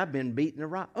 Mark, I've been beating the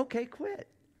rock. Okay, quit.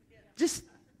 Just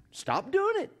stop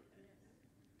doing it.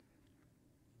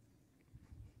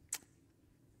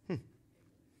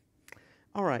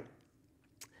 All right.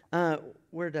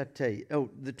 Where did I tell you? Oh,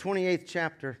 the 28th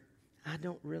chapter. I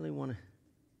don't really want to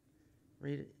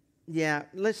read it. Yeah,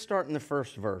 let's start in the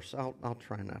first verse. I'll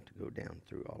try not to go down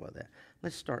through all of that.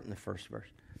 Let's start in the first verse.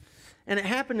 And it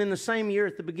happened in the same year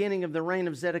at the beginning of the reign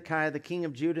of Zedekiah, the king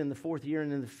of Judah, in the 4th year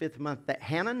and in the 5th month, that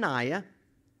Hananiah,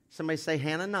 somebody say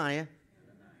Hananiah.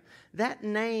 That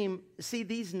name, see,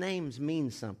 these names mean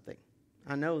something.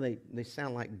 I know they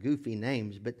sound like goofy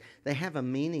names, but they have a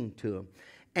meaning to them.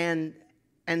 And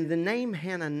the name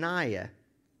Hananiah,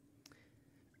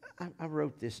 I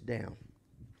wrote this down.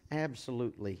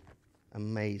 Absolutely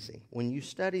amazing. When you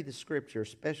study the scripture,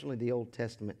 especially the Old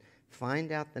Testament,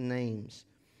 find out the names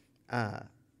of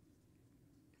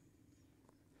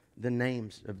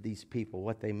these people,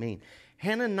 what they mean.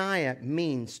 Hananiah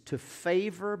means to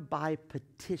favor by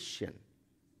petition.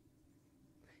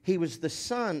 He was the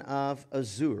son of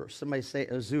Azur. Somebody say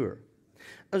Azur.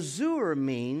 Azur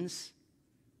means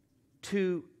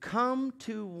to come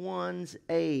to one's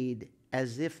aid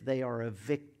as if they are a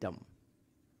victim.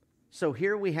 So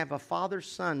here we have a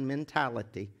father-son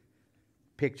mentality.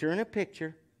 Picture in a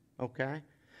picture, okay?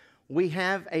 We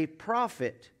have a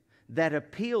prophet that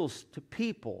appeals to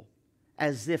people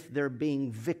as if they're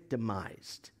being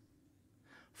victimized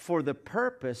for the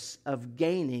purpose of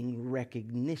gaining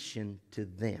recognition to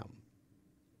them.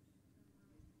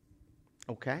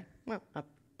 Okay? Well, I'll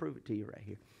prove it to you right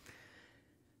here.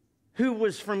 Who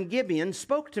was from Gibeon,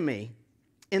 spoke to me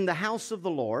in the house of the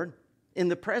Lord, in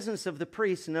the presence of the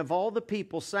priests and of all the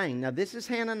people, saying, now this is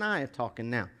Hananiah talking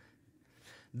now.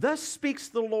 Thus speaks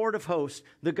the Lord of hosts,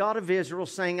 the God of Israel,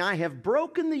 saying, I have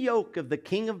broken the yoke of the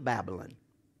king of Babylon.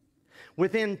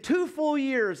 Within 2 full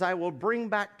years I will bring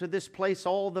back to this place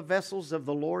all the vessels of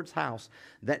the Lord's house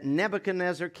that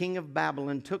Nebuchadnezzar, king of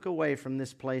Babylon, took away from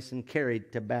this place and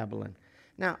carried to Babylon.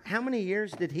 Now, how many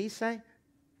years did he say?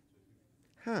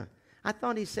 I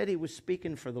thought he said he was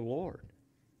speaking for the Lord.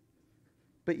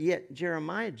 But yet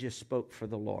Jeremiah just spoke for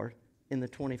the Lord in the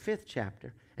 25th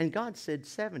chapter. And God said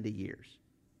 70 years.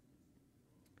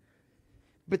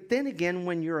 But then again,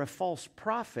 when you're a false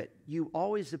prophet, you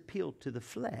always appeal to the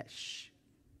flesh.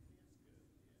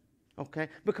 Okay?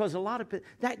 Because a lot of people,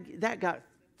 that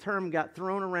term got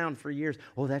thrown around for years.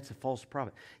 Oh, that's a false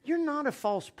prophet. You're not a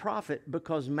false prophet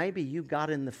because maybe you got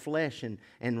in the flesh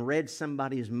and read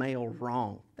somebody's mail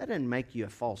wrong. That doesn't make you a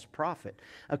false prophet.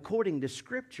 According to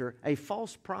Scripture, a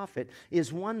false prophet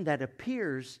is one that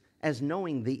appears as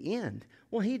knowing the end.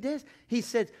 Well, he does. He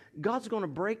said, God's going to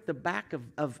break the back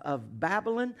of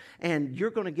Babylon and you're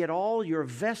going to get all your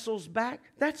vessels back.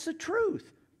 That's the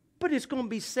truth. But it's going to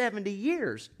be 70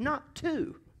 years, not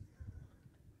 2.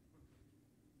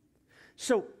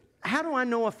 So how do I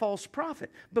know a false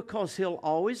prophet? Because he'll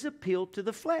always appeal to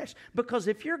the flesh. Because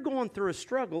if you're going through a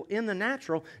struggle in the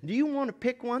natural, do you want to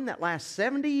pick one that lasts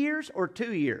 70 years or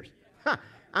 2 years?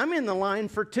 I'm in the line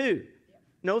for 2.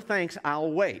 No thanks,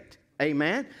 I'll wait.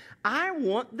 Amen? I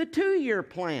want the 2-year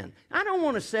plan. I don't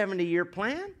want a 70-year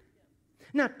plan.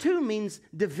 Now, 2 means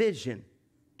division.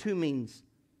 2 means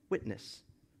witness.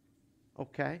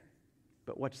 Okay?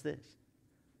 But what's this?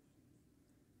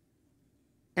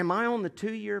 Am I on the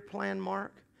 2-year plan,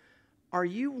 Mark? Are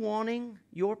you wanting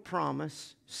your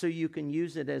promise so you can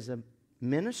use it as a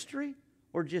ministry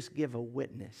or just give a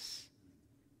witness?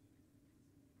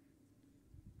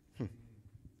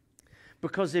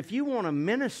 Because if you want a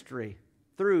ministry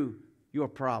through your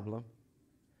problem,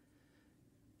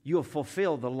 you'll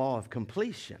fulfill the law of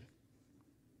completion.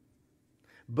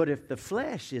 But if the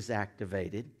flesh is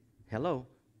activated, hello.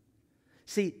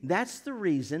 See, that's the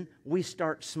reason we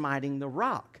start smiting the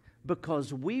rock,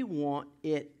 because we want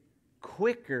it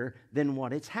quicker than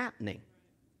what it's happening.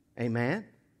 Amen?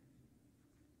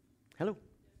 Hello?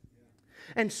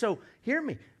 And so, hear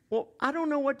me. Well, I don't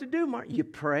know what to do, Mark. You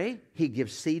pray. He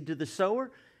gives seed to the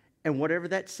sower. And whatever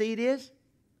that seed is,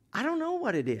 I don't know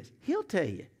what it is. He'll tell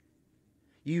you.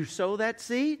 You sow that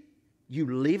seed, you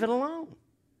leave it alone.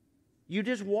 You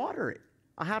just water it.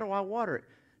 How do I water it?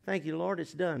 Thank you, Lord,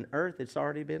 it's done. Earth, it's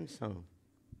already been sown.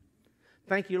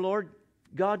 Thank you, Lord.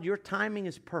 God, your timing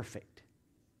is perfect.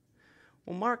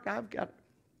 Well, Mark, I've got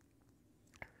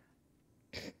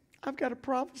a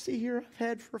prophecy here I've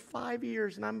had for 5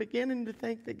 years, and I'm beginning to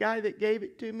think the guy that gave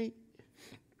it to me,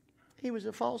 he was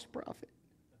a false prophet.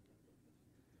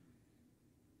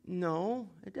 No,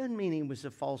 it doesn't mean he was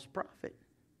a false prophet.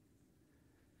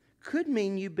 Could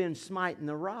mean you've been smiting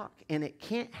the rock, and it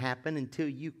can't happen until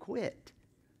you quit.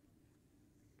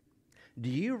 Do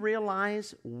you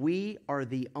realize we are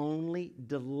the only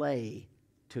delay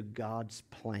to God's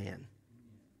plan?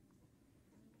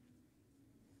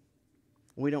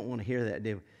 We don't want to hear that,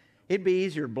 do we? It'd be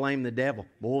easier to blame the devil.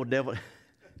 Boy, devil.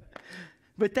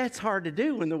 But that's hard to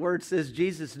do when the Word says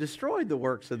Jesus destroyed the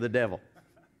works of the devil.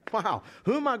 Wow,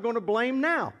 who am I going to blame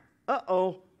now?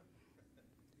 Uh-oh.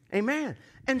 Amen.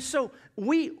 And so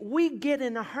we get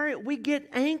in a hurry. We get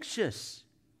anxious.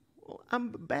 Well,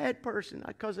 I'm a bad person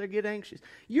because I get anxious.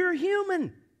 You're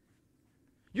human.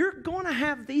 You're going to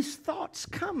have these thoughts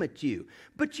come at you,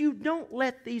 but you don't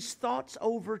let these thoughts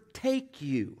overtake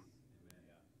you.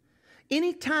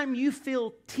 Anytime you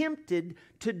feel tempted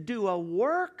to do a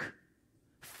work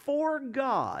for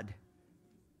God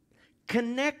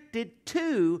connected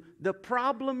to the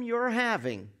problem you're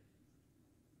having,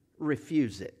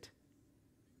 refuse it.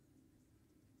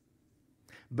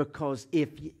 Because if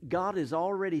God has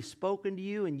already spoken to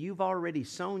you and you've already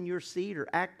sown your seed or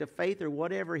act of faith or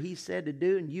whatever He said to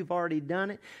do and you've already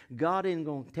done it, God isn't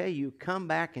going to tell you, come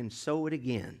back and sow it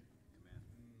again.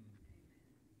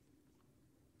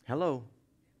 Hello?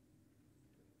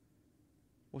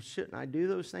 Well, shouldn't I do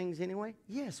those things anyway?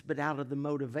 Yes, but out of the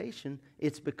motivation,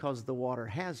 it's because the water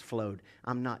has flowed.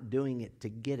 I'm not doing it to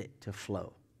get it to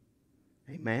flow.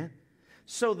 Amen?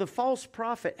 So the false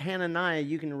prophet Hananiah,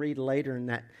 you can read later in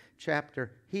that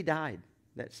chapter, he died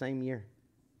that same year.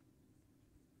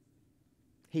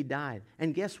 He died.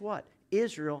 And guess what?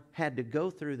 Israel had to go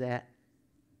through that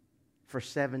for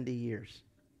 70 years.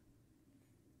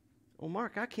 Well,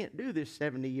 Mark, I can't do this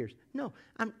 70 years. No,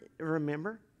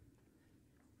 remember,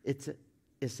 it's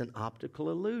an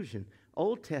optical illusion.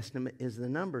 Old Testament is the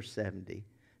number 70.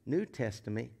 New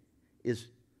Testament is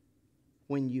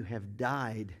when you have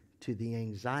died to the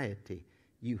anxiety,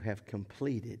 you have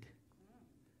completed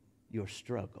your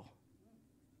struggle.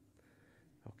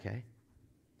 Okay?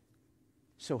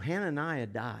 So Hananiah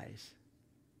dies.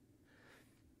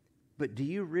 But do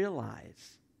you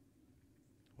realize,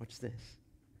 what's this?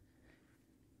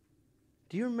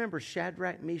 Do you remember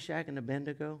Shadrach, Meshach, and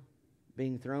Abednego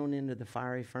being thrown into the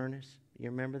fiery furnace? You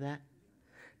remember that?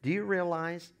 Do you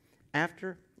realize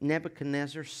after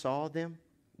Nebuchadnezzar saw them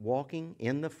walking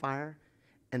in the fire,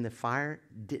 and the fire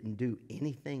didn't do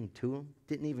anything to them,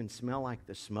 didn't even smell like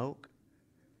the smoke,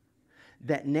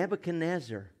 that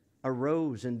Nebuchadnezzar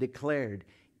arose and declared,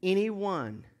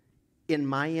 anyone in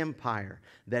my empire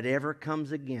that ever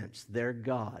comes against their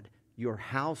God, your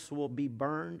house will be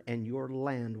burned and your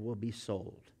land will be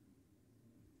sold.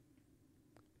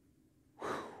 Whew.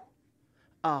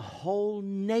 A whole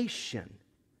nation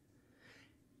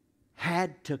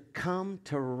had to come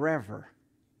to revere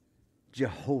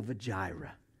Jehovah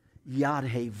Jireh,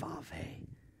 Yad-Heh-Vav-Heh.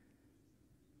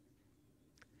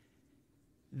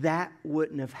 That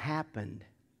wouldn't have happened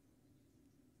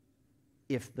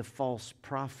if the false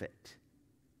prophet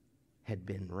had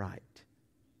been right.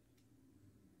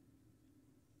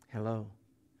 Hello?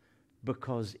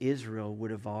 Because Israel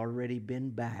would have already been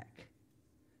back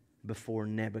before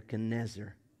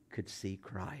Nebuchadnezzar could see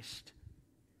Christ.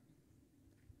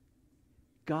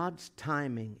 God's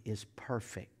timing is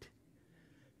perfect.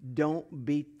 Don't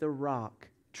beat the rock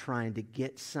trying to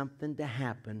get something to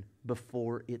happen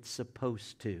before it's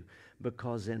supposed to.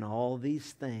 Because in all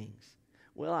these things,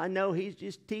 well, I know He's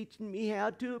just teaching me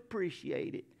how to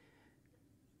appreciate it.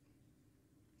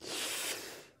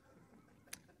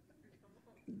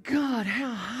 God,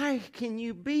 how high can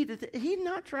you be? He's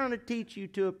not trying to teach you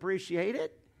to appreciate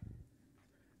it.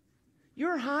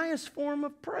 Your highest form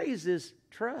of praise is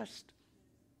trust.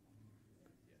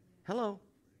 Hello?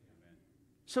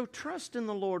 So trust in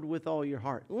the Lord with all your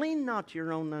heart. Lean not to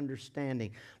your own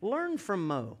understanding. Learn from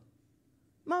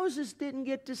Moses didn't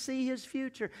get to see his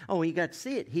future. Oh, he got to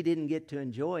see it. He didn't get to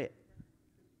enjoy it.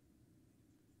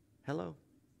 Hello?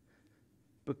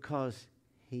 Because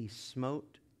he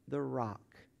smote the rock.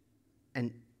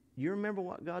 And you remember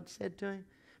what God said to him?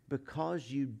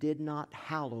 Because you did not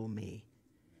hallow me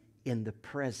in the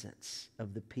presence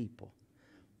of the people.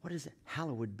 What is it?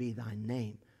 Hallowed be thy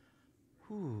name.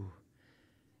 Whew.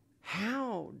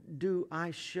 How do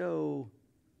I show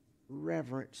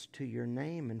reverence to your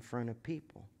name in front of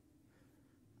people?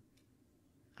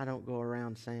 I don't go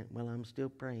around saying, well, I'm still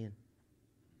praying.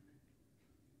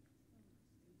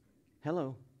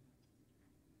 Hello.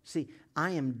 See,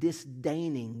 I am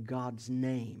disdaining God's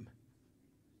name.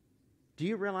 Do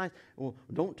you realize, well,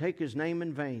 don't take his name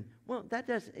in vain? Well, that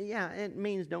does, yeah, it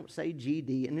means don't say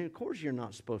GD. And of course you're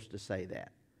not supposed to say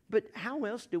that. But how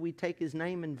else do we take his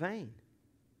name in vain?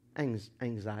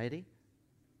 Anxiety.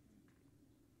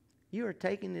 You are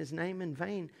taking his name in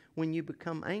vain when you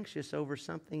become anxious over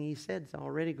something he said is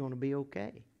already going to be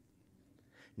okay.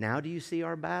 Now do you see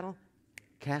our battle?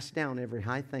 Cast down every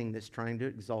high thing that's trying to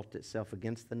exalt itself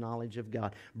against the knowledge of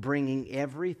God, bringing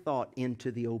every thought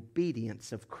into the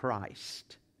obedience of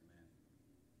Christ.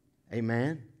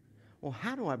 Amen? Well,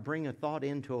 how do I bring a thought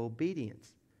into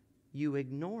obedience? You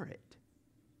ignore it.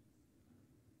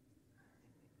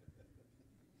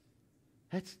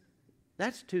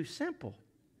 That's too simple.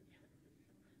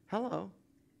 Hello?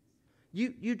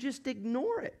 You just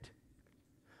ignore it.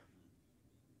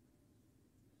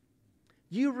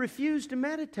 You refuse to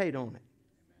meditate on it.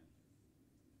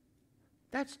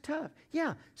 That's tough.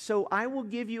 Yeah, so I will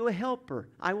give you a helper.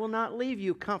 I will not leave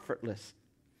you comfortless.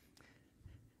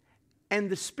 And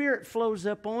the Spirit flows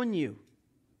up on you.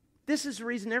 This is the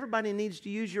reason everybody needs to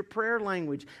use your prayer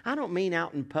language. I don't mean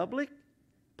out in public.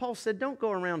 Paul said, don't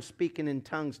go around speaking in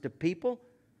tongues to people.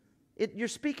 You're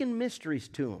speaking mysteries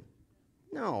to them.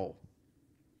 No.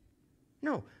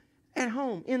 At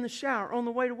home, in the shower, on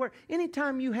the way to work.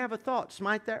 Anytime you have a thought,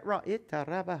 smite that rock. What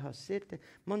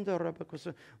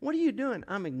are you doing?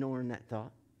 I'm ignoring that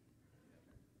thought.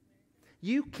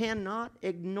 You cannot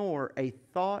ignore a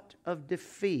thought of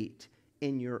defeat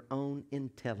in your own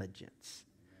intelligence.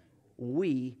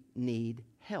 We need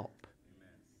help.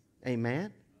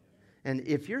 Amen? And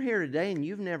if you're here today and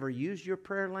you've never used your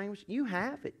prayer language, you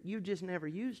have it. You've just never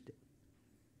used it.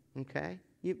 Okay?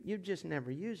 You've just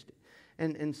never used it.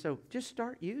 And so just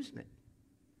start using it.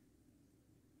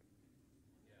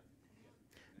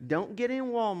 Don't get in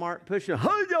Walmart pushing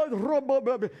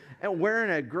and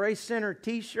wearing a Grace Center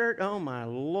t-shirt. Oh, my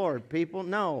Lord, people.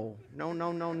 No.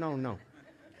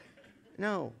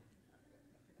 No.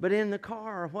 But in the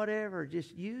car or whatever,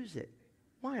 just use it.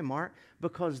 Why, Mark?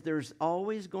 Because there's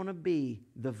always going to be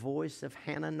the voice of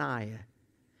Hananiah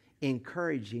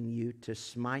encouraging you to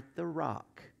smite the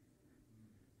rock,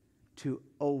 to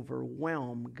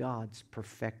overwhelm God's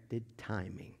perfected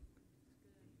timing.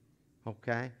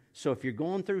 Okay? So if you're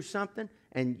going through something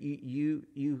and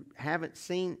you haven't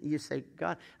seen, you say,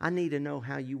 God, I need to know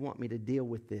how you want me to deal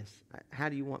with this. How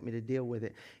do you want me to deal with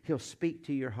it? He'll speak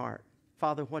to your heart.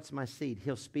 Father, what's my seed?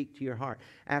 He'll speak to your heart.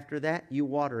 After that, you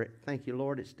water it. Thank you,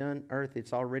 Lord. It's done. Earth,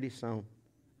 it's already sown.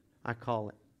 I call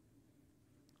it.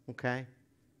 Okay?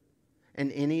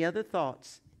 And any other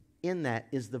thoughts in that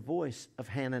is the voice of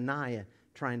Hananiah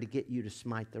trying to get you to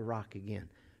smite the rock again.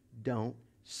 Don't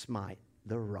smite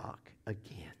the rock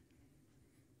again.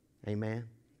 Amen.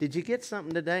 Did you get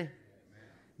something today? Amen.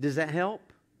 Does that help?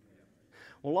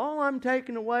 Well, all I'm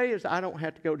taking away is I don't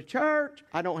have to go to church.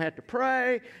 I don't have to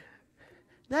pray.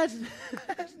 That's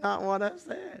not what I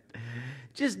said.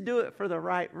 Just do it for the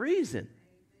right reason.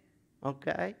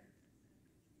 Okay?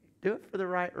 Do it for the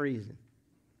right reason.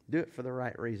 Do it for the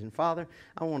right reason. Father,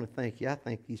 I want to thank you. I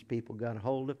think these people got a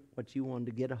hold of what you wanted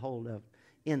to get a hold of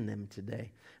in them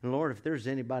today. And Lord, if there's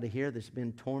anybody here that's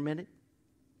been tormented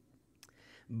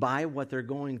by what they're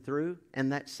going through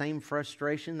and that same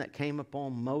frustration that came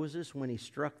upon Moses when he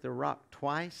struck the rock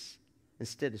twice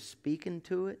instead of speaking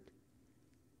to it,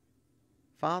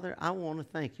 Father, I want to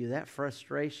thank you. That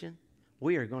frustration,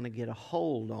 we are going to get a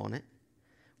hold on it.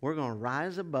 We're going to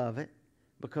rise above it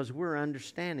because we're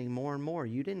understanding more and more.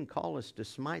 You didn't call us to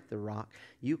smite the rock.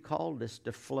 You called us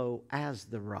to flow as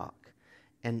the rock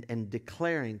and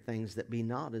declaring things that be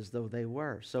not as though they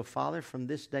were. So, Father, from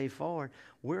this day forward,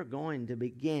 we're going to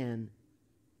begin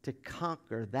to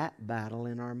conquer that battle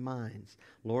in our minds.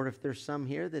 Lord, if there's some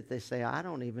here that they say, I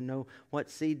don't even know what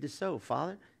seed to sow,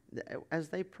 Father, as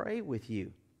they pray with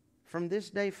you, from this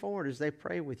day forward, as they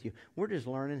pray with you, we're just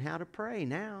learning how to pray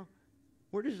now.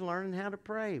 We're just learning how to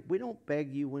pray. We don't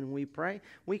beg you when we pray.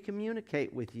 We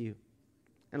communicate with you.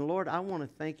 And Lord, I want to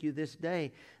thank you this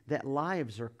day that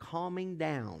lives are calming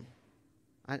down.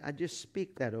 I just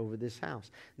speak that over this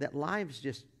house. That lives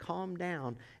just calm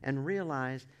down and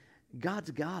realize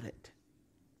God's got it.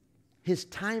 His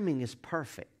timing is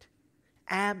perfect.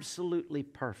 Absolutely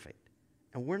perfect.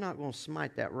 And we're not going to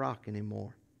smite that rock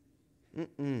anymore.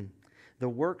 The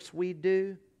works we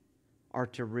do are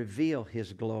to reveal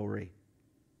His glory,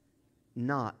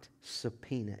 not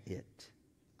subpoena it.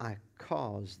 I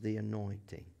cause the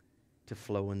anointing to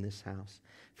flow in this house.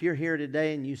 If you're here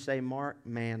today and you say, Mark,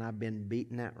 man, I've been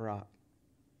beating that rock.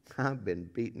 I've been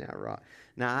beating that rock.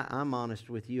 Now, I'm honest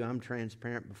with you. I'm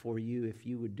transparent before you if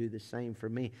you would do the same for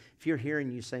me. If you're here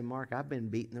and you say, Mark, I've been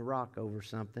beating the rock over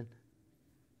something,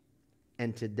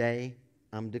 and today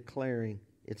I'm declaring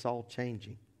it's all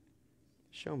changing.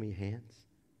 Show me your hands.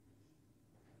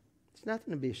 It's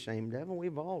nothing to be ashamed of, and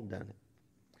we've all done it.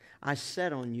 I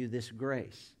set on you this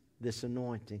grace, this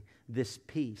anointing, this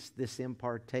peace, this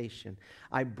impartation.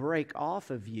 I break off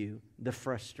of you the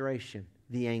frustration,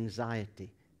 the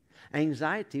anxiety.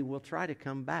 Anxiety will try to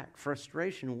come back.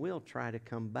 Frustration will try to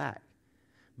come back.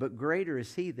 But greater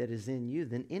is He that is in you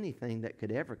than anything that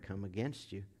could ever come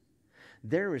against you.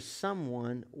 There is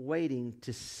someone waiting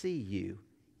to see you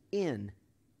in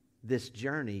this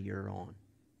journey you're on.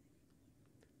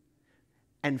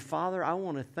 And Father, I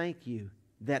want to thank you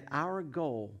that our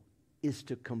goal is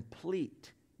to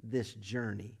complete this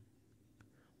journey.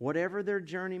 Whatever their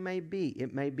journey may be,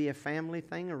 it may be a family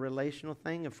thing, a relational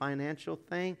thing, a financial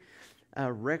thing,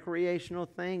 a recreational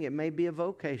thing, it may be a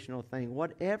vocational thing.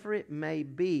 Whatever it may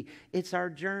be, it's our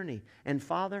journey. And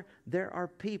Father, there are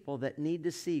people that need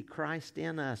to see Christ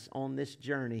in us on this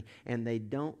journey, and they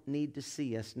don't need to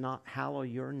see us not hallow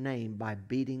your name by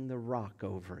beating the rock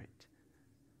over it.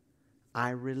 I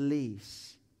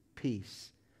release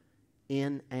peace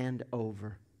in and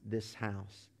over this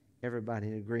house. Everybody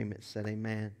in agreement said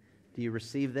amen. Do you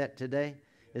receive that today?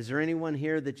 Is there anyone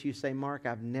here that you say, Mark,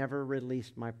 I've never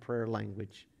released my prayer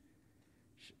language?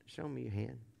 Show me your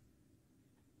hand.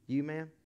 You, ma'am?